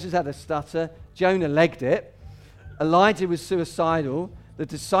 Moses had a stutter. Jonah legged it. Elijah was suicidal. The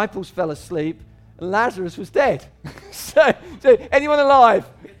disciples fell asleep. And Lazarus was dead. so anyone alive?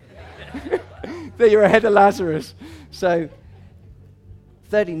 That you're ahead of Lazarus. So,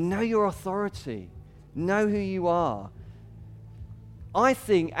 thirdly, know your authority. Know who you are. I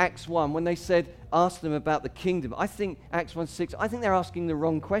think Acts 1, when they asked them about the kingdom, I think Acts 1:6, I think they're asking the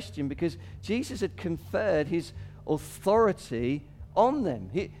wrong question, because Jesus had conferred his authority on them.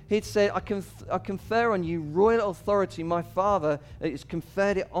 He'd said, I confer on you royal authority. My Father has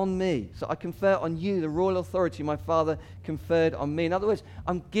conferred it on me. So I confer on you the royal authority my Father conferred on me. In other words,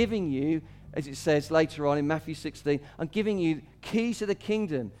 I'm giving you, as it says later on in Matthew 16, I'm giving you keys to the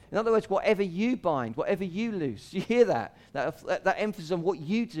kingdom. In other words, whatever you bind, whatever you loose. You hear that? That emphasis on what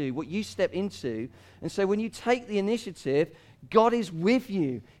you do, what you step into. And so when you take the initiative, God is with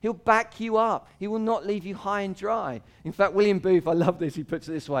you. He'll back you up. He will not leave you high and dry. In fact, William Booth, I love this, he puts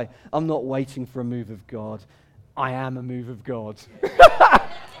it this way: I'm not waiting for a move of God. I am a move of God.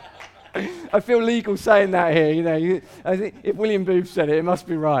 I feel legal saying that here, you know. I think if William Booth said it, it must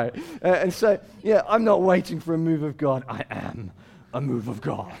be right. And so, yeah, I'm not waiting for a move of God. I am a move of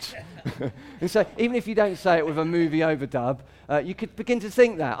God. And so, even if you don't say it with a movie overdub, you could begin to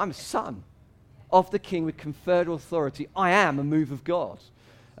think that. I'm a son of the King with conferred authority. I am a move of God.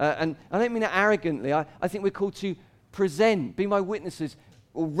 And I don't mean it arrogantly. I think we're called to present, be my witnesses,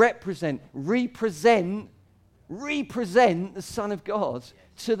 or represent the Son of God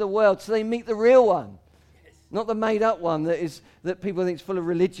to the world, so they meet the real one, not the made-up one that people think is full of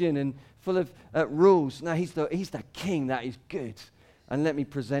religion and full of rules. No, he's the King that is good, and let me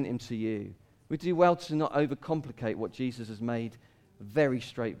present him to you. We do well to not overcomplicate what Jesus has made very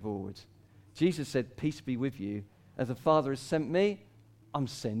straightforward. Jesus said, peace be with you. As the Father has sent me, I'm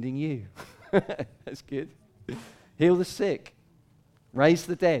sending you. That's good. Heal the sick. Raise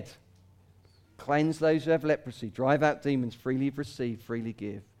the dead. Cleanse those who have leprosy. Drive out demons. Freely receive, freely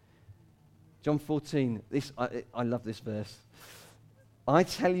give. John 14. I love this verse. I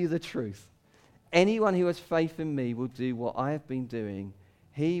tell you the truth. Anyone who has faith in me will do what I have been doing.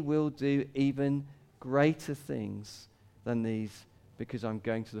 He will do even greater things than these, because I'm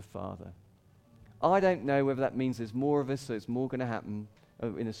going to the Father. I don't know whether that means there's more of us, so it's more going to happen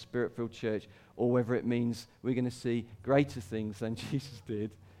in a Spirit-filled church, or whether it means we're going to see greater things than Jesus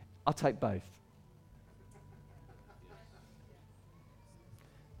did. I'll take both.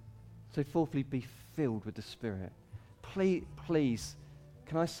 So fourthly, be filled with the Spirit. Please,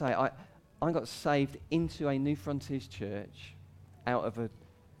 can I say, I got saved into a New Frontiers church out of a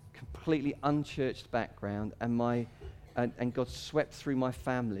completely unchurched background, and God swept through my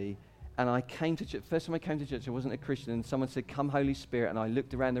family. And I came to church. First time I came to church, I wasn't a Christian, and someone said, "Come, Holy Spirit," and I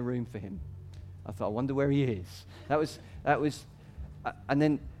looked around the room for him. I thought, I wonder where he is. That was, and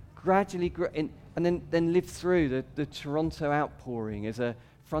then gradually, then lived through the Toronto outpouring as a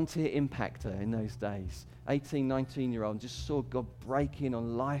frontier impactor in those days. 18, 19-year-old, and just saw God break in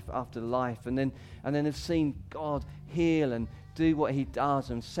on life after life, and then have seen God heal and do what he does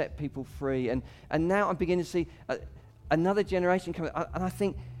and set people free. And now I'm beginning to see another generation coming, and I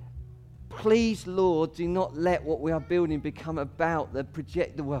think, please, Lord, do not let what we are building become about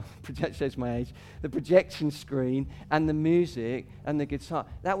project shows my age, the projection screen and the music and the guitar.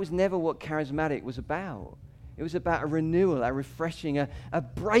 That was never what Charismatic was about. It was about a renewal, a refreshing, a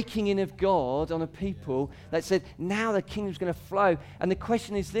breaking in of God on a people that said, now the kingdom's going to flow. And the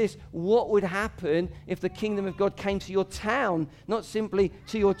question is this: what would happen if the kingdom of God came to your town, not simply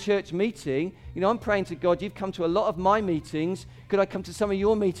to your church meeting? You know, I'm praying to God, you've come to a lot of my meetings. Could I come to some of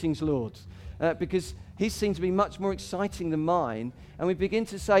your meetings, Lord? Because his seems to be much more exciting than mine. And we begin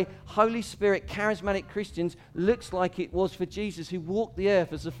to say, Holy Spirit, charismatic Christians looks like it was for Jesus, who walked the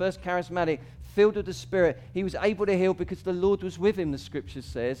earth as the first charismatic, filled with the Spirit. He was able to heal because the Lord was with him, the Scripture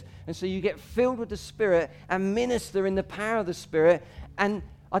says. And so you get filled with the Spirit and minister in the power of the Spirit. And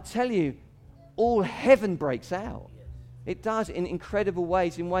I tell you, all heaven breaks out. It does in incredible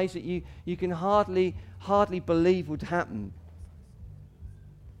ways, in ways that you can hardly believe would happen.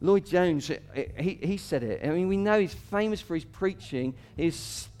 Lloyd Jones, he said it. I mean, we know he's famous for his preaching, his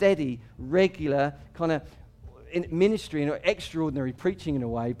steady, regular kind of ministry, and extraordinary preaching in a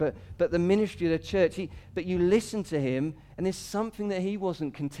way, but the ministry of the church. But you listen to him, and there's something that he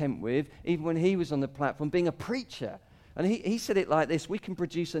wasn't content with, even when he was on the platform, being a preacher. And he said it like this: we can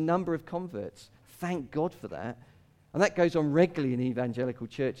produce a number of converts. Thank God for that. And that goes on regularly in evangelical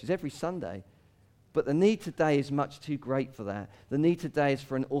churches every Sunday. But the need today is much too great for that. The need today is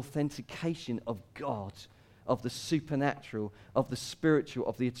for an authentication of God, of the supernatural, of the spiritual,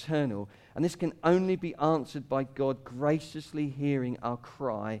 of the eternal. And this can only be answered by God graciously hearing our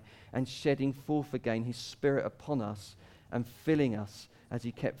cry and shedding forth again his Spirit upon us and filling us as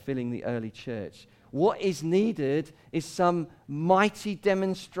he kept filling the early church. What is needed is some mighty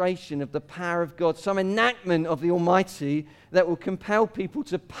demonstration of the power of God, some enactment of the Almighty that will compel people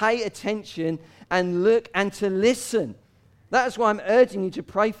to pay attention and look and to listen. That's why I'm urging you to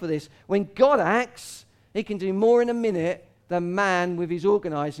pray for this. When God acts, he can do more in a minute than man with his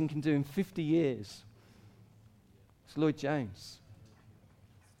organising can do in 50 years. It's Lloyd Jones.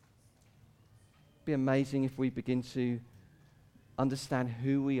 It'd be amazing if we begin to understand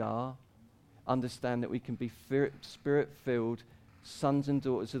who we are, understand that we can be Spirit-filled sons and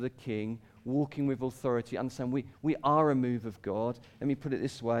daughters of the King, walking with authority, understand we are a move of God. Let me put it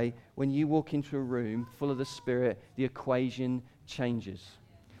this way: when you walk into a room full of the Spirit, the equation changes.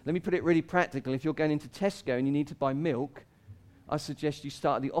 Let me put it really practical. If you're going into Tesco and you need to buy milk, I suggest you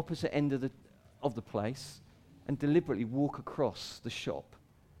start at the opposite end of the place and deliberately walk across the shop,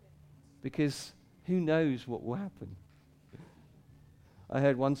 because who knows what will happen. I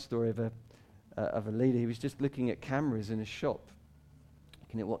heard one story of a leader. He was just looking at cameras in a shop,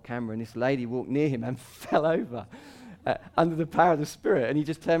 looking at what camera, and this lady walked near him and fell over under the power of the Spirit, and he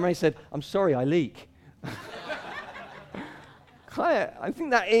just turned around and said, "I'm sorry, I leak." I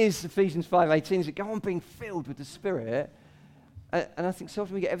think that is Ephesians 5:18, is that go on being filled with the Spirit. And I think so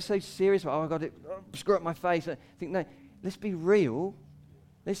often we get ever so serious about, I've got to screw up my face. I think, no, let's be real.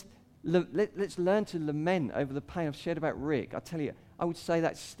 Let's learn to lament over the pain I've shared about Rick. I tell you, I would say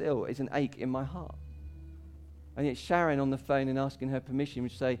that still is an ache in my heart. And yet Sharon on the phone and asking her permission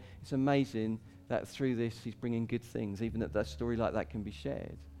would say, it's amazing that through this he's bringing good things, even that story like that can be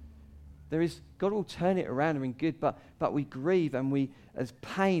shared. God will turn it around and in good, but we grieve, and there's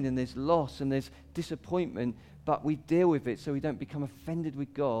pain and there's loss and there's disappointment, but we deal with it so we don't become offended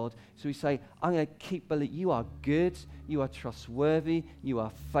with God. So we say, I'm going to keep believing. You are good, you are trustworthy, you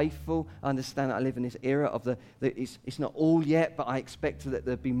are faithful. I understand that I live in this era of it's not all yet, but I expect that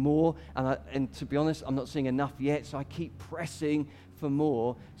there'll be more. And to be honest, I'm not seeing enough yet, so I keep pressing for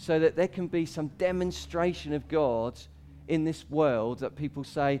more so that there can be some demonstration of God in this world that people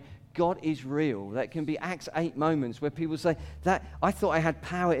say, God is real. That can be Acts 8 moments where people say, that I thought I had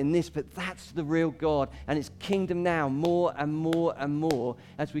power in this, but that's the real God, and it's kingdom now, more and more and more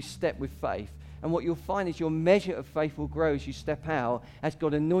as we step with faith. And what you'll find is your measure of faith will grow as you step out, as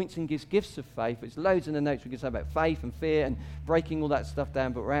God anoints and gives gifts of faith. There's loads in the notes we can say about faith and fear and breaking all that stuff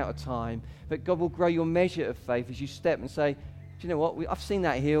down, but we're out of time. But God will grow your measure of faith as you step and say, do you know what? I've seen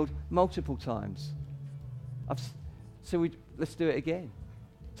that healed multiple times. Let's do it again.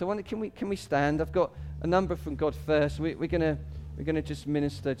 So can we stand? I've got a number from God First. We're gonna just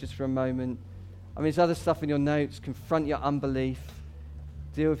minister just for a moment. I mean, there's other stuff in your notes. Confront your unbelief.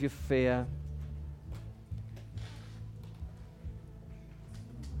 Deal with your fear.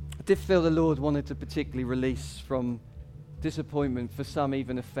 I did feel the Lord wanted to particularly release from disappointment, for some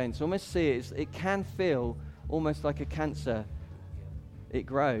even offense. Almost see it can feel almost like a cancer. It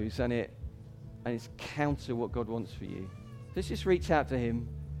grows and it's counter what God wants for you. Let's just reach out to him.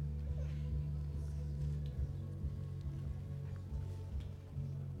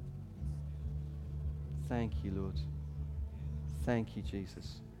 Thank you, Lord. Thank you,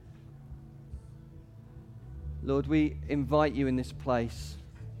 Jesus. Lord, we invite you in this place.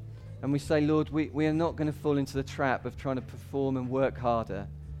 And we say, Lord, we are not going to fall into the trap of trying to perform and work harder.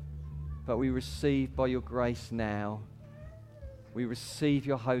 But we receive by your grace now. We receive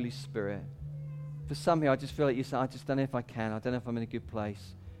your Holy Spirit. For some here, I just feel like you say, I just don't know if I can. I don't know if I'm in a good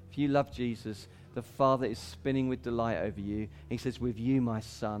place. If you love Jesus, the Father is spinning with delight over you. He says, with you, my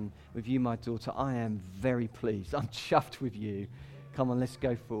son, with you, my daughter, I am very pleased. I'm chuffed with you. Come on, let's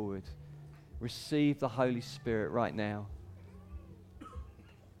go forward. Receive the Holy Spirit right now.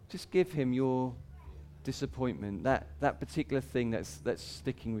 Just give him your disappointment, that particular thing that's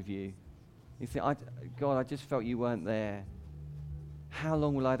sticking with you. You think, God, I just felt you weren't there. How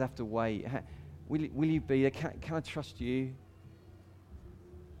long will I have to wait? Will you be there? Can I trust you?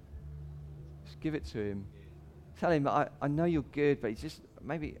 Just give it to him. Tell him, I know you're good, but it's just,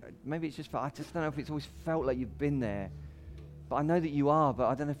 maybe it's just, I just don't know if it's always felt like you've been there. But I know that you are, but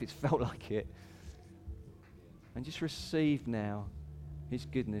I don't know if it's felt like it. And just receive now his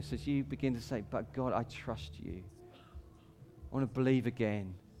goodness as you begin to say, but God, I trust you. I want to believe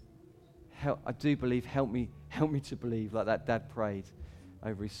again. I do believe, help me to believe, like that dad prayed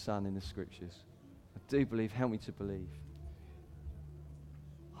over his son in the scriptures. I do believe, help me to believe.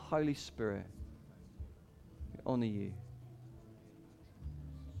 Holy Spirit, we honor you.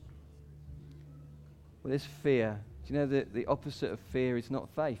 Well, there's fear. Do you know that the opposite of fear is not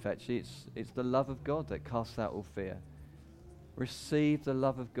faith, actually? It's the love of God that casts out all fear. Receive the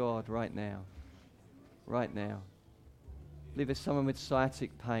love of God right now. Right now. I believe there's someone with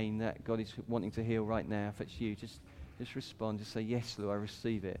sciatic pain that God is wanting to heal right now. If it's you, just respond. Just say, yes, Lord, I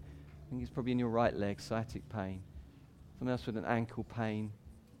receive it. I think it's probably in your right leg, sciatic pain. Someone else with an ankle pain.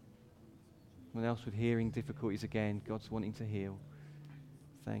 Someone else with hearing difficulties again. God's wanting to heal.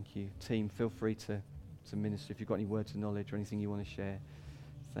 Thank you. Team, feel free to minister if you've got any words of knowledge or anything you want to share.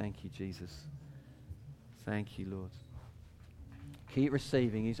 Thank you, Jesus. Thank you, Lord. Keep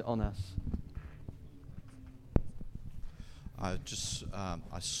receiving. He's on us.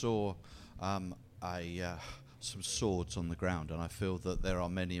 I saw some swords on the ground, and I feel that there are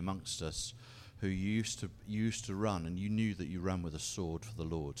many amongst us who used to run, and you knew that you ran with a sword for the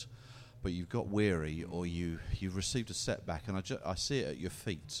Lord, but you've got weary, or you've received a setback, and I see it at your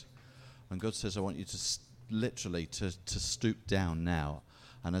feet, and God says, I want you to literally to stoop down now,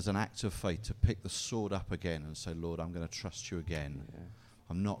 and as an act of faith, to pick the sword up again and say, Lord, I'm going to trust you again. Yeah.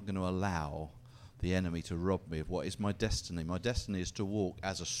 I'm not going to allow the enemy to rob me of what is my destiny. My destiny is to walk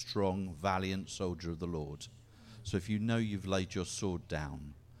as a strong, valiant soldier of the Lord. So if you know you've laid your sword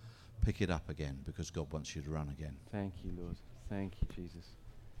down, pick it up again, because God wants you to run again. Thank you, Lord. Thank you, Jesus.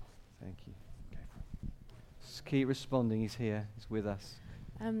 Thank you. Okay. Just keep responding. He's here. He's with us.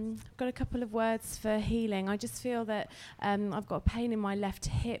 I've got a couple of words for healing. I just feel that I've got a pain in my left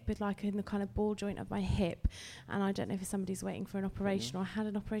hip, with like in the kind of ball joint of my hip, and I don't know if somebody's waiting for an operation or had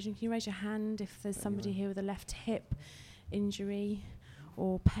an operation. Can you raise your hand if there's somebody here with a left hip injury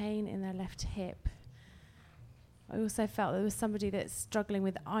or pain in their left hip? I also felt there was somebody that's struggling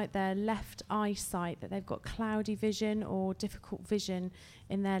with their left eyesight, that they've got cloudy vision or difficult vision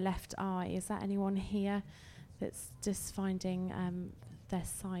in their left eye. Is that anyone here that's just finding their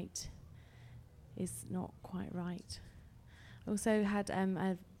sight is not quite right? I also had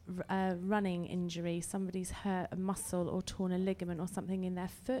a running injury. Somebody's hurt a muscle or torn a ligament or something in their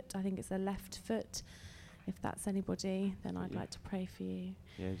foot. I think it's their left foot. If that's anybody, then I'd like to pray for you.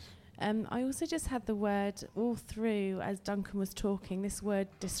 Yes. I also just had the word all through as Duncan was talking, this word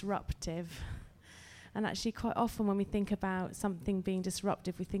disruptive. And actually quite often when we think about something being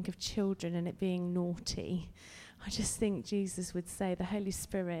disruptive, we think of children and it being naughty. I just think Jesus would say the Holy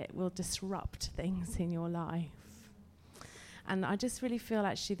Spirit will disrupt things in your life. And I just really feel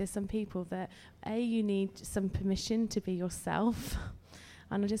actually there's some people that, you need some permission to be yourself.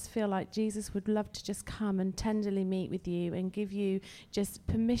 And I just feel like Jesus would love to just come and tenderly meet with you and give you just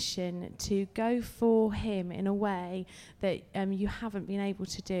permission to go for him in a way that you haven't been able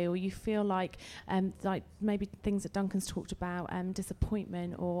to do, or you feel like maybe things that Duncan's talked about,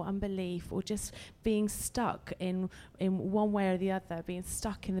 disappointment or unbelief, or just being stuck in one way or the other, being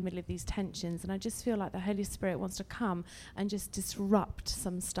stuck in the middle of these tensions. And I just feel like the Holy Spirit wants to come and just disrupt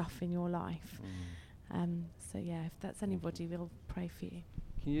some stuff in your life. So yeah, if that's anybody, we'll pray for you.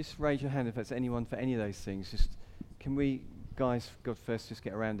 Can you just raise your hand if that's anyone for any of those things? Just can we, guys, God first, just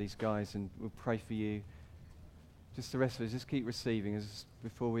get around these guys and we'll pray for you. Just the rest of us, just keep receiving. As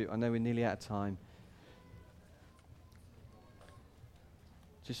before I know we're nearly out of time.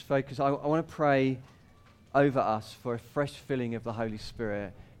 Just focus. I want to pray over us for a fresh filling of the Holy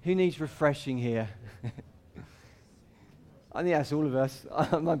Spirit. Who needs refreshing here? I think that's all of us.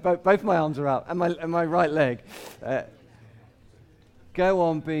 Both my arms are up, and my right leg. Go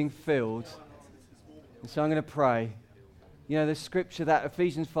on being filled. And so I'm going to pray. You know, the scripture that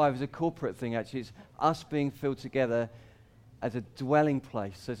Ephesians 5 is a corporate thing, actually. It's us being filled together as a dwelling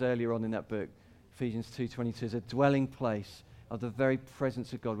place, says earlier on in that book, Ephesians 2:22, as a dwelling place of the very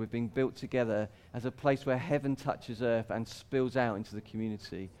presence of God. We're being built together as a place where heaven touches earth and spills out into the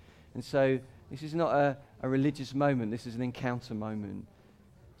community. And so this is not a religious moment. This is an encounter moment.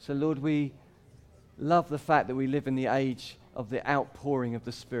 So, Lord, we love the fact that we live in the age of the outpouring of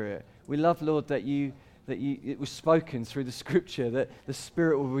the Spirit. We love, Lord, that you that it was spoken through the scripture, that the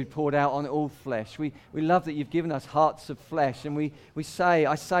Spirit will be poured out on all flesh. We love that you've given us hearts of flesh, and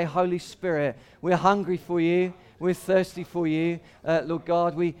I say, Holy Spirit, we're hungry for you. We're thirsty for you, Lord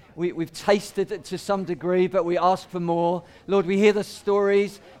God. We've tasted it to some degree, but we ask for more. Lord, we hear the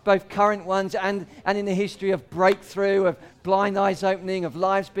stories, both current ones and in the history of breakthrough, of blind eyes opening, of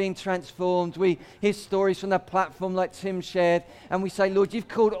lives being transformed. We hear stories from that platform like Tim shared, and we say, Lord, you've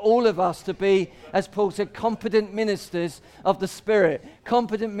called all of us to be, as Paul said, competent ministers of the Spirit,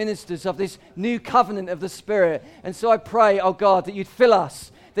 competent ministers of this new covenant of the Spirit. And so I pray, oh God, that you'd fill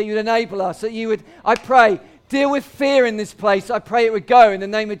us, that you'd enable us, that you would, I pray, deal with fear in this place. I pray it would go in the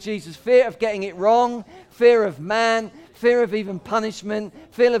name of Jesus. Fear of getting it wrong, fear of man, fear of even punishment,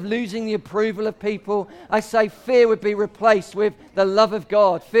 fear of losing the approval of people. I say fear would be replaced with the love of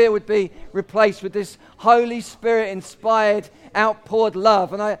God. Fear would be replaced with this Holy Spirit-inspired, outpoured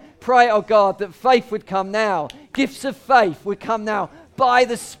love. And I pray, oh God, that faith would come now. Gifts of faith would come now. By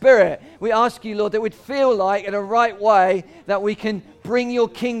the Spirit, we ask you, Lord, that we'd feel like in a right way that we can bring your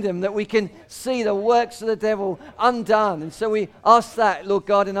kingdom, that we can see the works of the devil undone. And so we ask that, Lord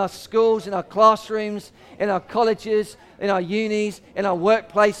God, in our schools, in our classrooms, in our colleges, in our unis, in our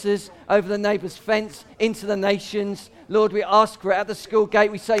workplaces, over the neighbour's fence, into the nations. Lord, we ask for it at the school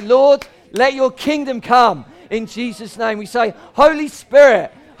gate. We say, Lord, let your kingdom come. In Jesus' name, we say, Holy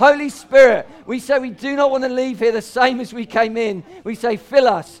Spirit, Holy Spirit, we say we do not want to leave here the same as we came in. We say, fill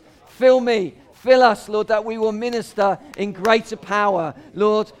us, fill me, fill us, Lord, that we will minister in greater power.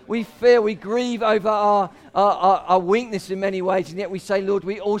 Lord, we fear, we grieve over our weakness in many ways, and yet we say, Lord,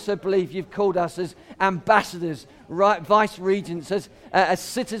 we also believe you've called us as ambassadors, vice regents, as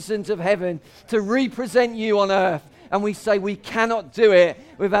citizens of heaven, to represent you on earth. And we say we cannot do it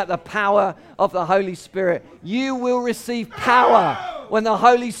without the power of the Holy Spirit. You will receive power when the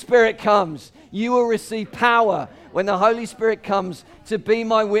Holy Spirit comes. You will receive power when the Holy Spirit comes to be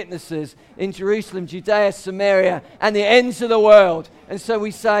my witnesses in Jerusalem, Judea, Samaria, and the ends of the world. And so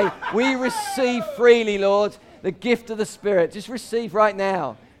we say, we receive freely, Lord, the gift of the Spirit. Just receive right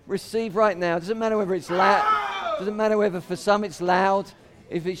now. Receive right now. Doesn't matter whether it's loud. Doesn't matter whether for some it's loud.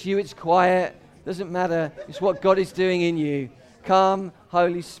 If it's you, it's quiet. Doesn't matter. It's what God is doing in you. Come,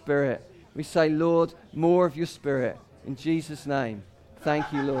 Holy Spirit. We say, Lord, more of your Spirit. In Jesus' name.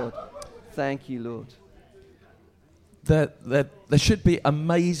 Thank you, Lord. Thank you, Lord. There should be a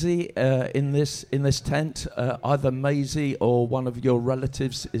Maisie in this tent. Either Maisie or one of your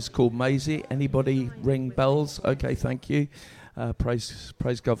relatives is called Maisie. Anybody ring bells? Okay, thank you. Praise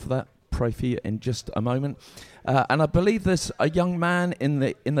God for that. Pray for you in just a moment. And I believe there's a young man in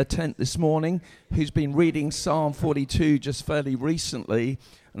the tent this morning who's been reading Psalm 42 just fairly recently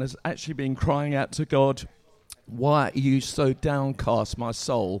and has actually been crying out to God, "Why are you so downcast, my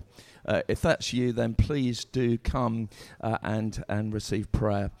soul?" If that's you, then please do come and receive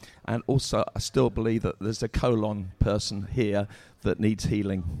prayer. And also, I still believe that there's a colon person here that needs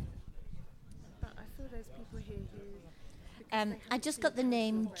healing. I just got the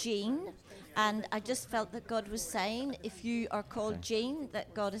name Jean, and I just felt that God was saying, if you are called Jean,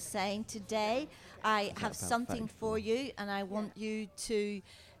 that God is saying, today I have something for you, and I want you to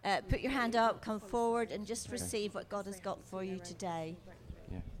put your hand up, come forward, and just receive what God has got for you today.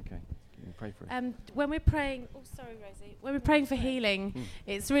 Yeah, okay. Pray for it. When we're praying, Rosie. When we're praying for healing,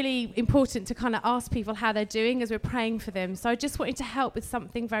 it's really important to kind of ask people how they're doing as we're praying for them. So I just wanted to help with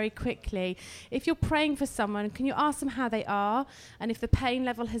something very quickly. If you're praying for someone, can you ask them how they are, and if the pain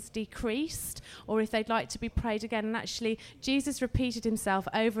level has decreased, or if they'd like to be prayed again? And actually, Jesus repeated himself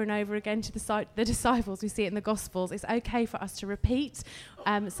over and over again to the disciples. We see it in the Gospels. It's okay for us to repeat.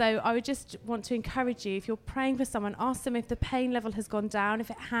 So I would just want to encourage you, if you're praying for someone, ask them if the pain level has gone down. If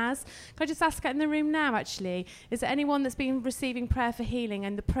it has, can I just ask out in the room now, actually, is there anyone that's been receiving prayer for healing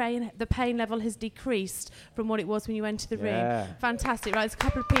and the pain level has decreased from what it was when you entered the room? Fantastic, right? There's a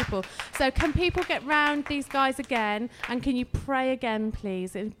couple of people. So can people get round these guys again, and can you pray again,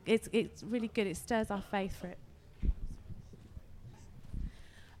 please? It's really good. It stirs our faith for it.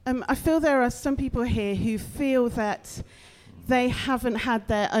 I feel there are some people here who feel that they haven't had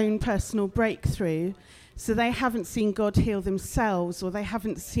their own personal breakthrough, so they haven't seen God heal themselves, or they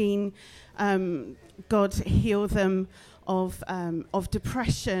haven't seen God heal them of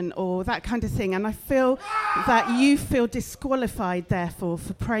depression or that kind of thing. And I feel that you feel disqualified, therefore,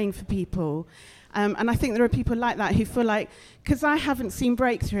 for praying for people. And I think there are people like that who feel like, because I haven't seen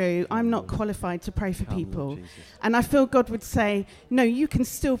breakthrough, I'm not qualified to pray for people. And I feel God would say, no, you can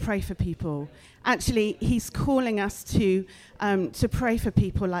still pray for people. Actually, he's calling us to pray for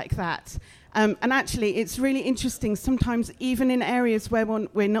people like that. And actually, it's really interesting. Sometimes, even in areas where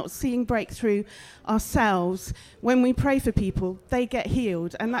we're not seeing breakthrough ourselves, when we pray for people, they get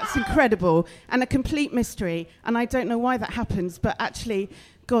healed. And that's incredible and a complete mystery. And I don't know why that happens, but actually,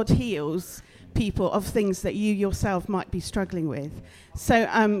 God heals people of things that you yourself might be struggling with. So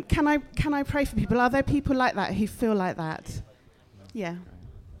can I pray for people? Are there people like that who feel like that? Yeah.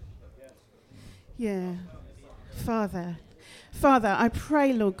 Yeah. Father, I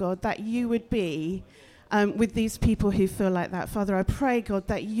pray, Lord God, that you would be with these people who feel like that. Father, I pray, God,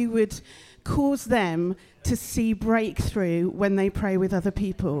 that you would cause them to see breakthrough when they pray with other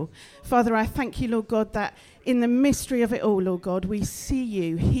people. Father, I thank you, Lord God, that in the mystery of it all, Lord God, we see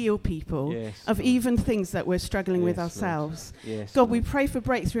you heal people of Lord. Even things that we're struggling with ourselves. Yes, God, Lord. We pray for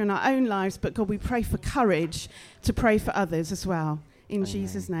breakthrough in our own lives, but God, we pray for courage to pray for others as well. In Amen.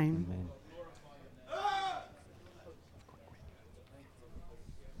 Jesus' name. Amen.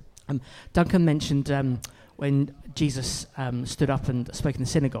 Duncan mentioned when Jesus stood up and spoke in the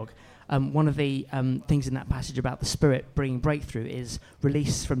synagogue, one of the things in that passage about the Spirit bringing breakthrough is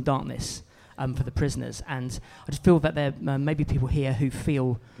release from darkness for the prisoners. And I just feel that there may be people here who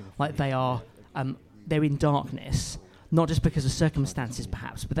feel like they're in darkness, not just because of circumstances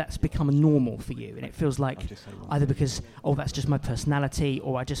perhaps, but that's become a normal for you. And it feels like either because, that's just my personality,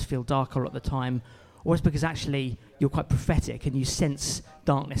 or I just feel dark all at the time, or it's because actually you're quite prophetic and you sense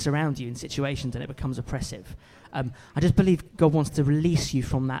darkness around you in situations and it becomes oppressive. I just believe God wants to release you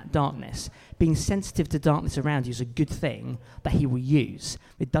from that darkness. Being sensitive to darkness around you is a good thing that he will use.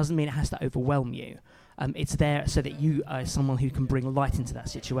 It doesn't mean it has to overwhelm you. It's there so that you are someone who can bring light into that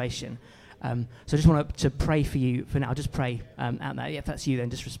situation. So I just want to pray for you for now. I'll just pray out there. If that's you,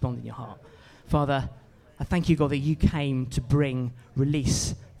 then just respond in your heart. Father, I thank you, God, that you came to bring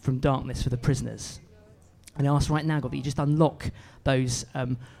release from darkness for the prisoners. And I ask right now, God, that you just unlock those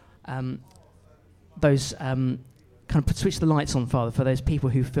kind of switch the lights on, Father, for those people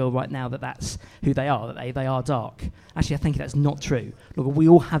who feel right now that that's who they are, that they are dark. Actually, I think that's not true. Look, we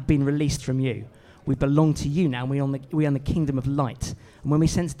all have been released from you. We belong to you now, and we are in the kingdom of light. And when we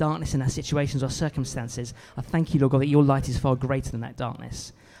sense darkness in our situations or circumstances, I thank you, Lord God, that your light is far greater than that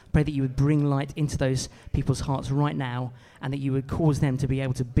darkness. Pray that you would bring light into those people's hearts right now, and that you would cause them to be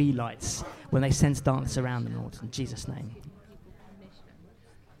able to be lights when they sense darkness around them, Lord. In Jesus' name.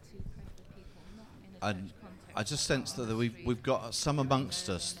 I just sense that we've got some amongst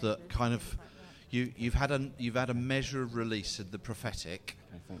us that kind of you've had a measure of release in the prophetic,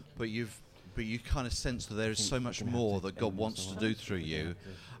 but you kind of sense that there is so much more that God wants to do through you,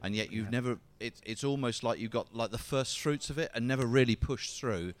 and yet you've never. It's almost like you've got like the first fruits of it and never really pushed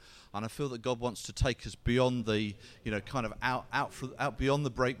through. And I feel that God wants to take us beyond the, kind of out beyond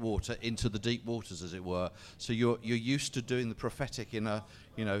the breakwater into the deep waters, as it were. So you're used to doing the prophetic in a,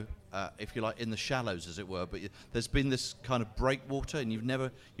 if you like, in the shallows, as it were. But there's been this kind of breakwater, and you've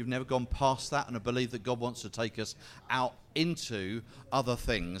never gone past that. And I believe that God wants to take us out into other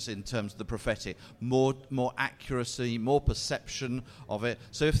things in terms of the prophetic, more accuracy, more perception of it.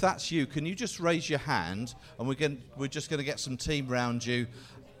 So if that's you, can you just raise your hand, and we're just going to get some team round you.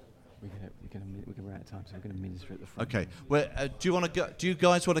 We're out of time, so we're going to minister at the front. Okay. Well, do you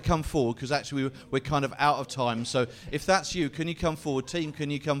guys want to come forward? Because actually we're kind of out of time. So if that's you, can you come forward? Team, can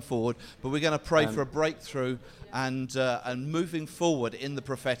you come forward? But we're going to pray for a breakthrough and moving forward in the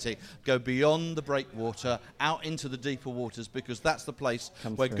prophetic, go beyond the breakwater, out into the deeper waters, because that's the place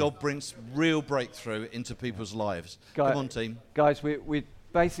where God brings real breakthrough into people's lives. Come on, team. Guys, we're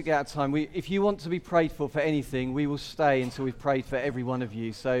basically out of time. If you want to be prayed for anything, we will stay until we've prayed for every one of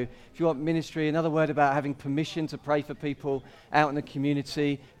you. So if you want ministry, another word about having permission to pray for people out in the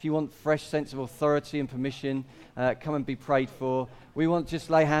community, if you want fresh sense of authority and permission, come and be prayed for. We want to just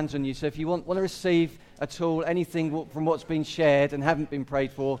lay hands on you. So if you want to receive at all anything from what's been shared and haven't been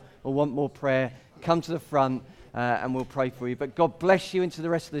prayed for, or want more prayer, come to the front and we'll pray for you. But God bless you into the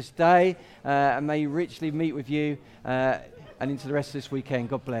rest of this day, and may He richly meet with you and into the rest of this weekend.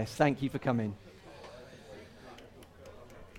 God bless. Thank you for coming.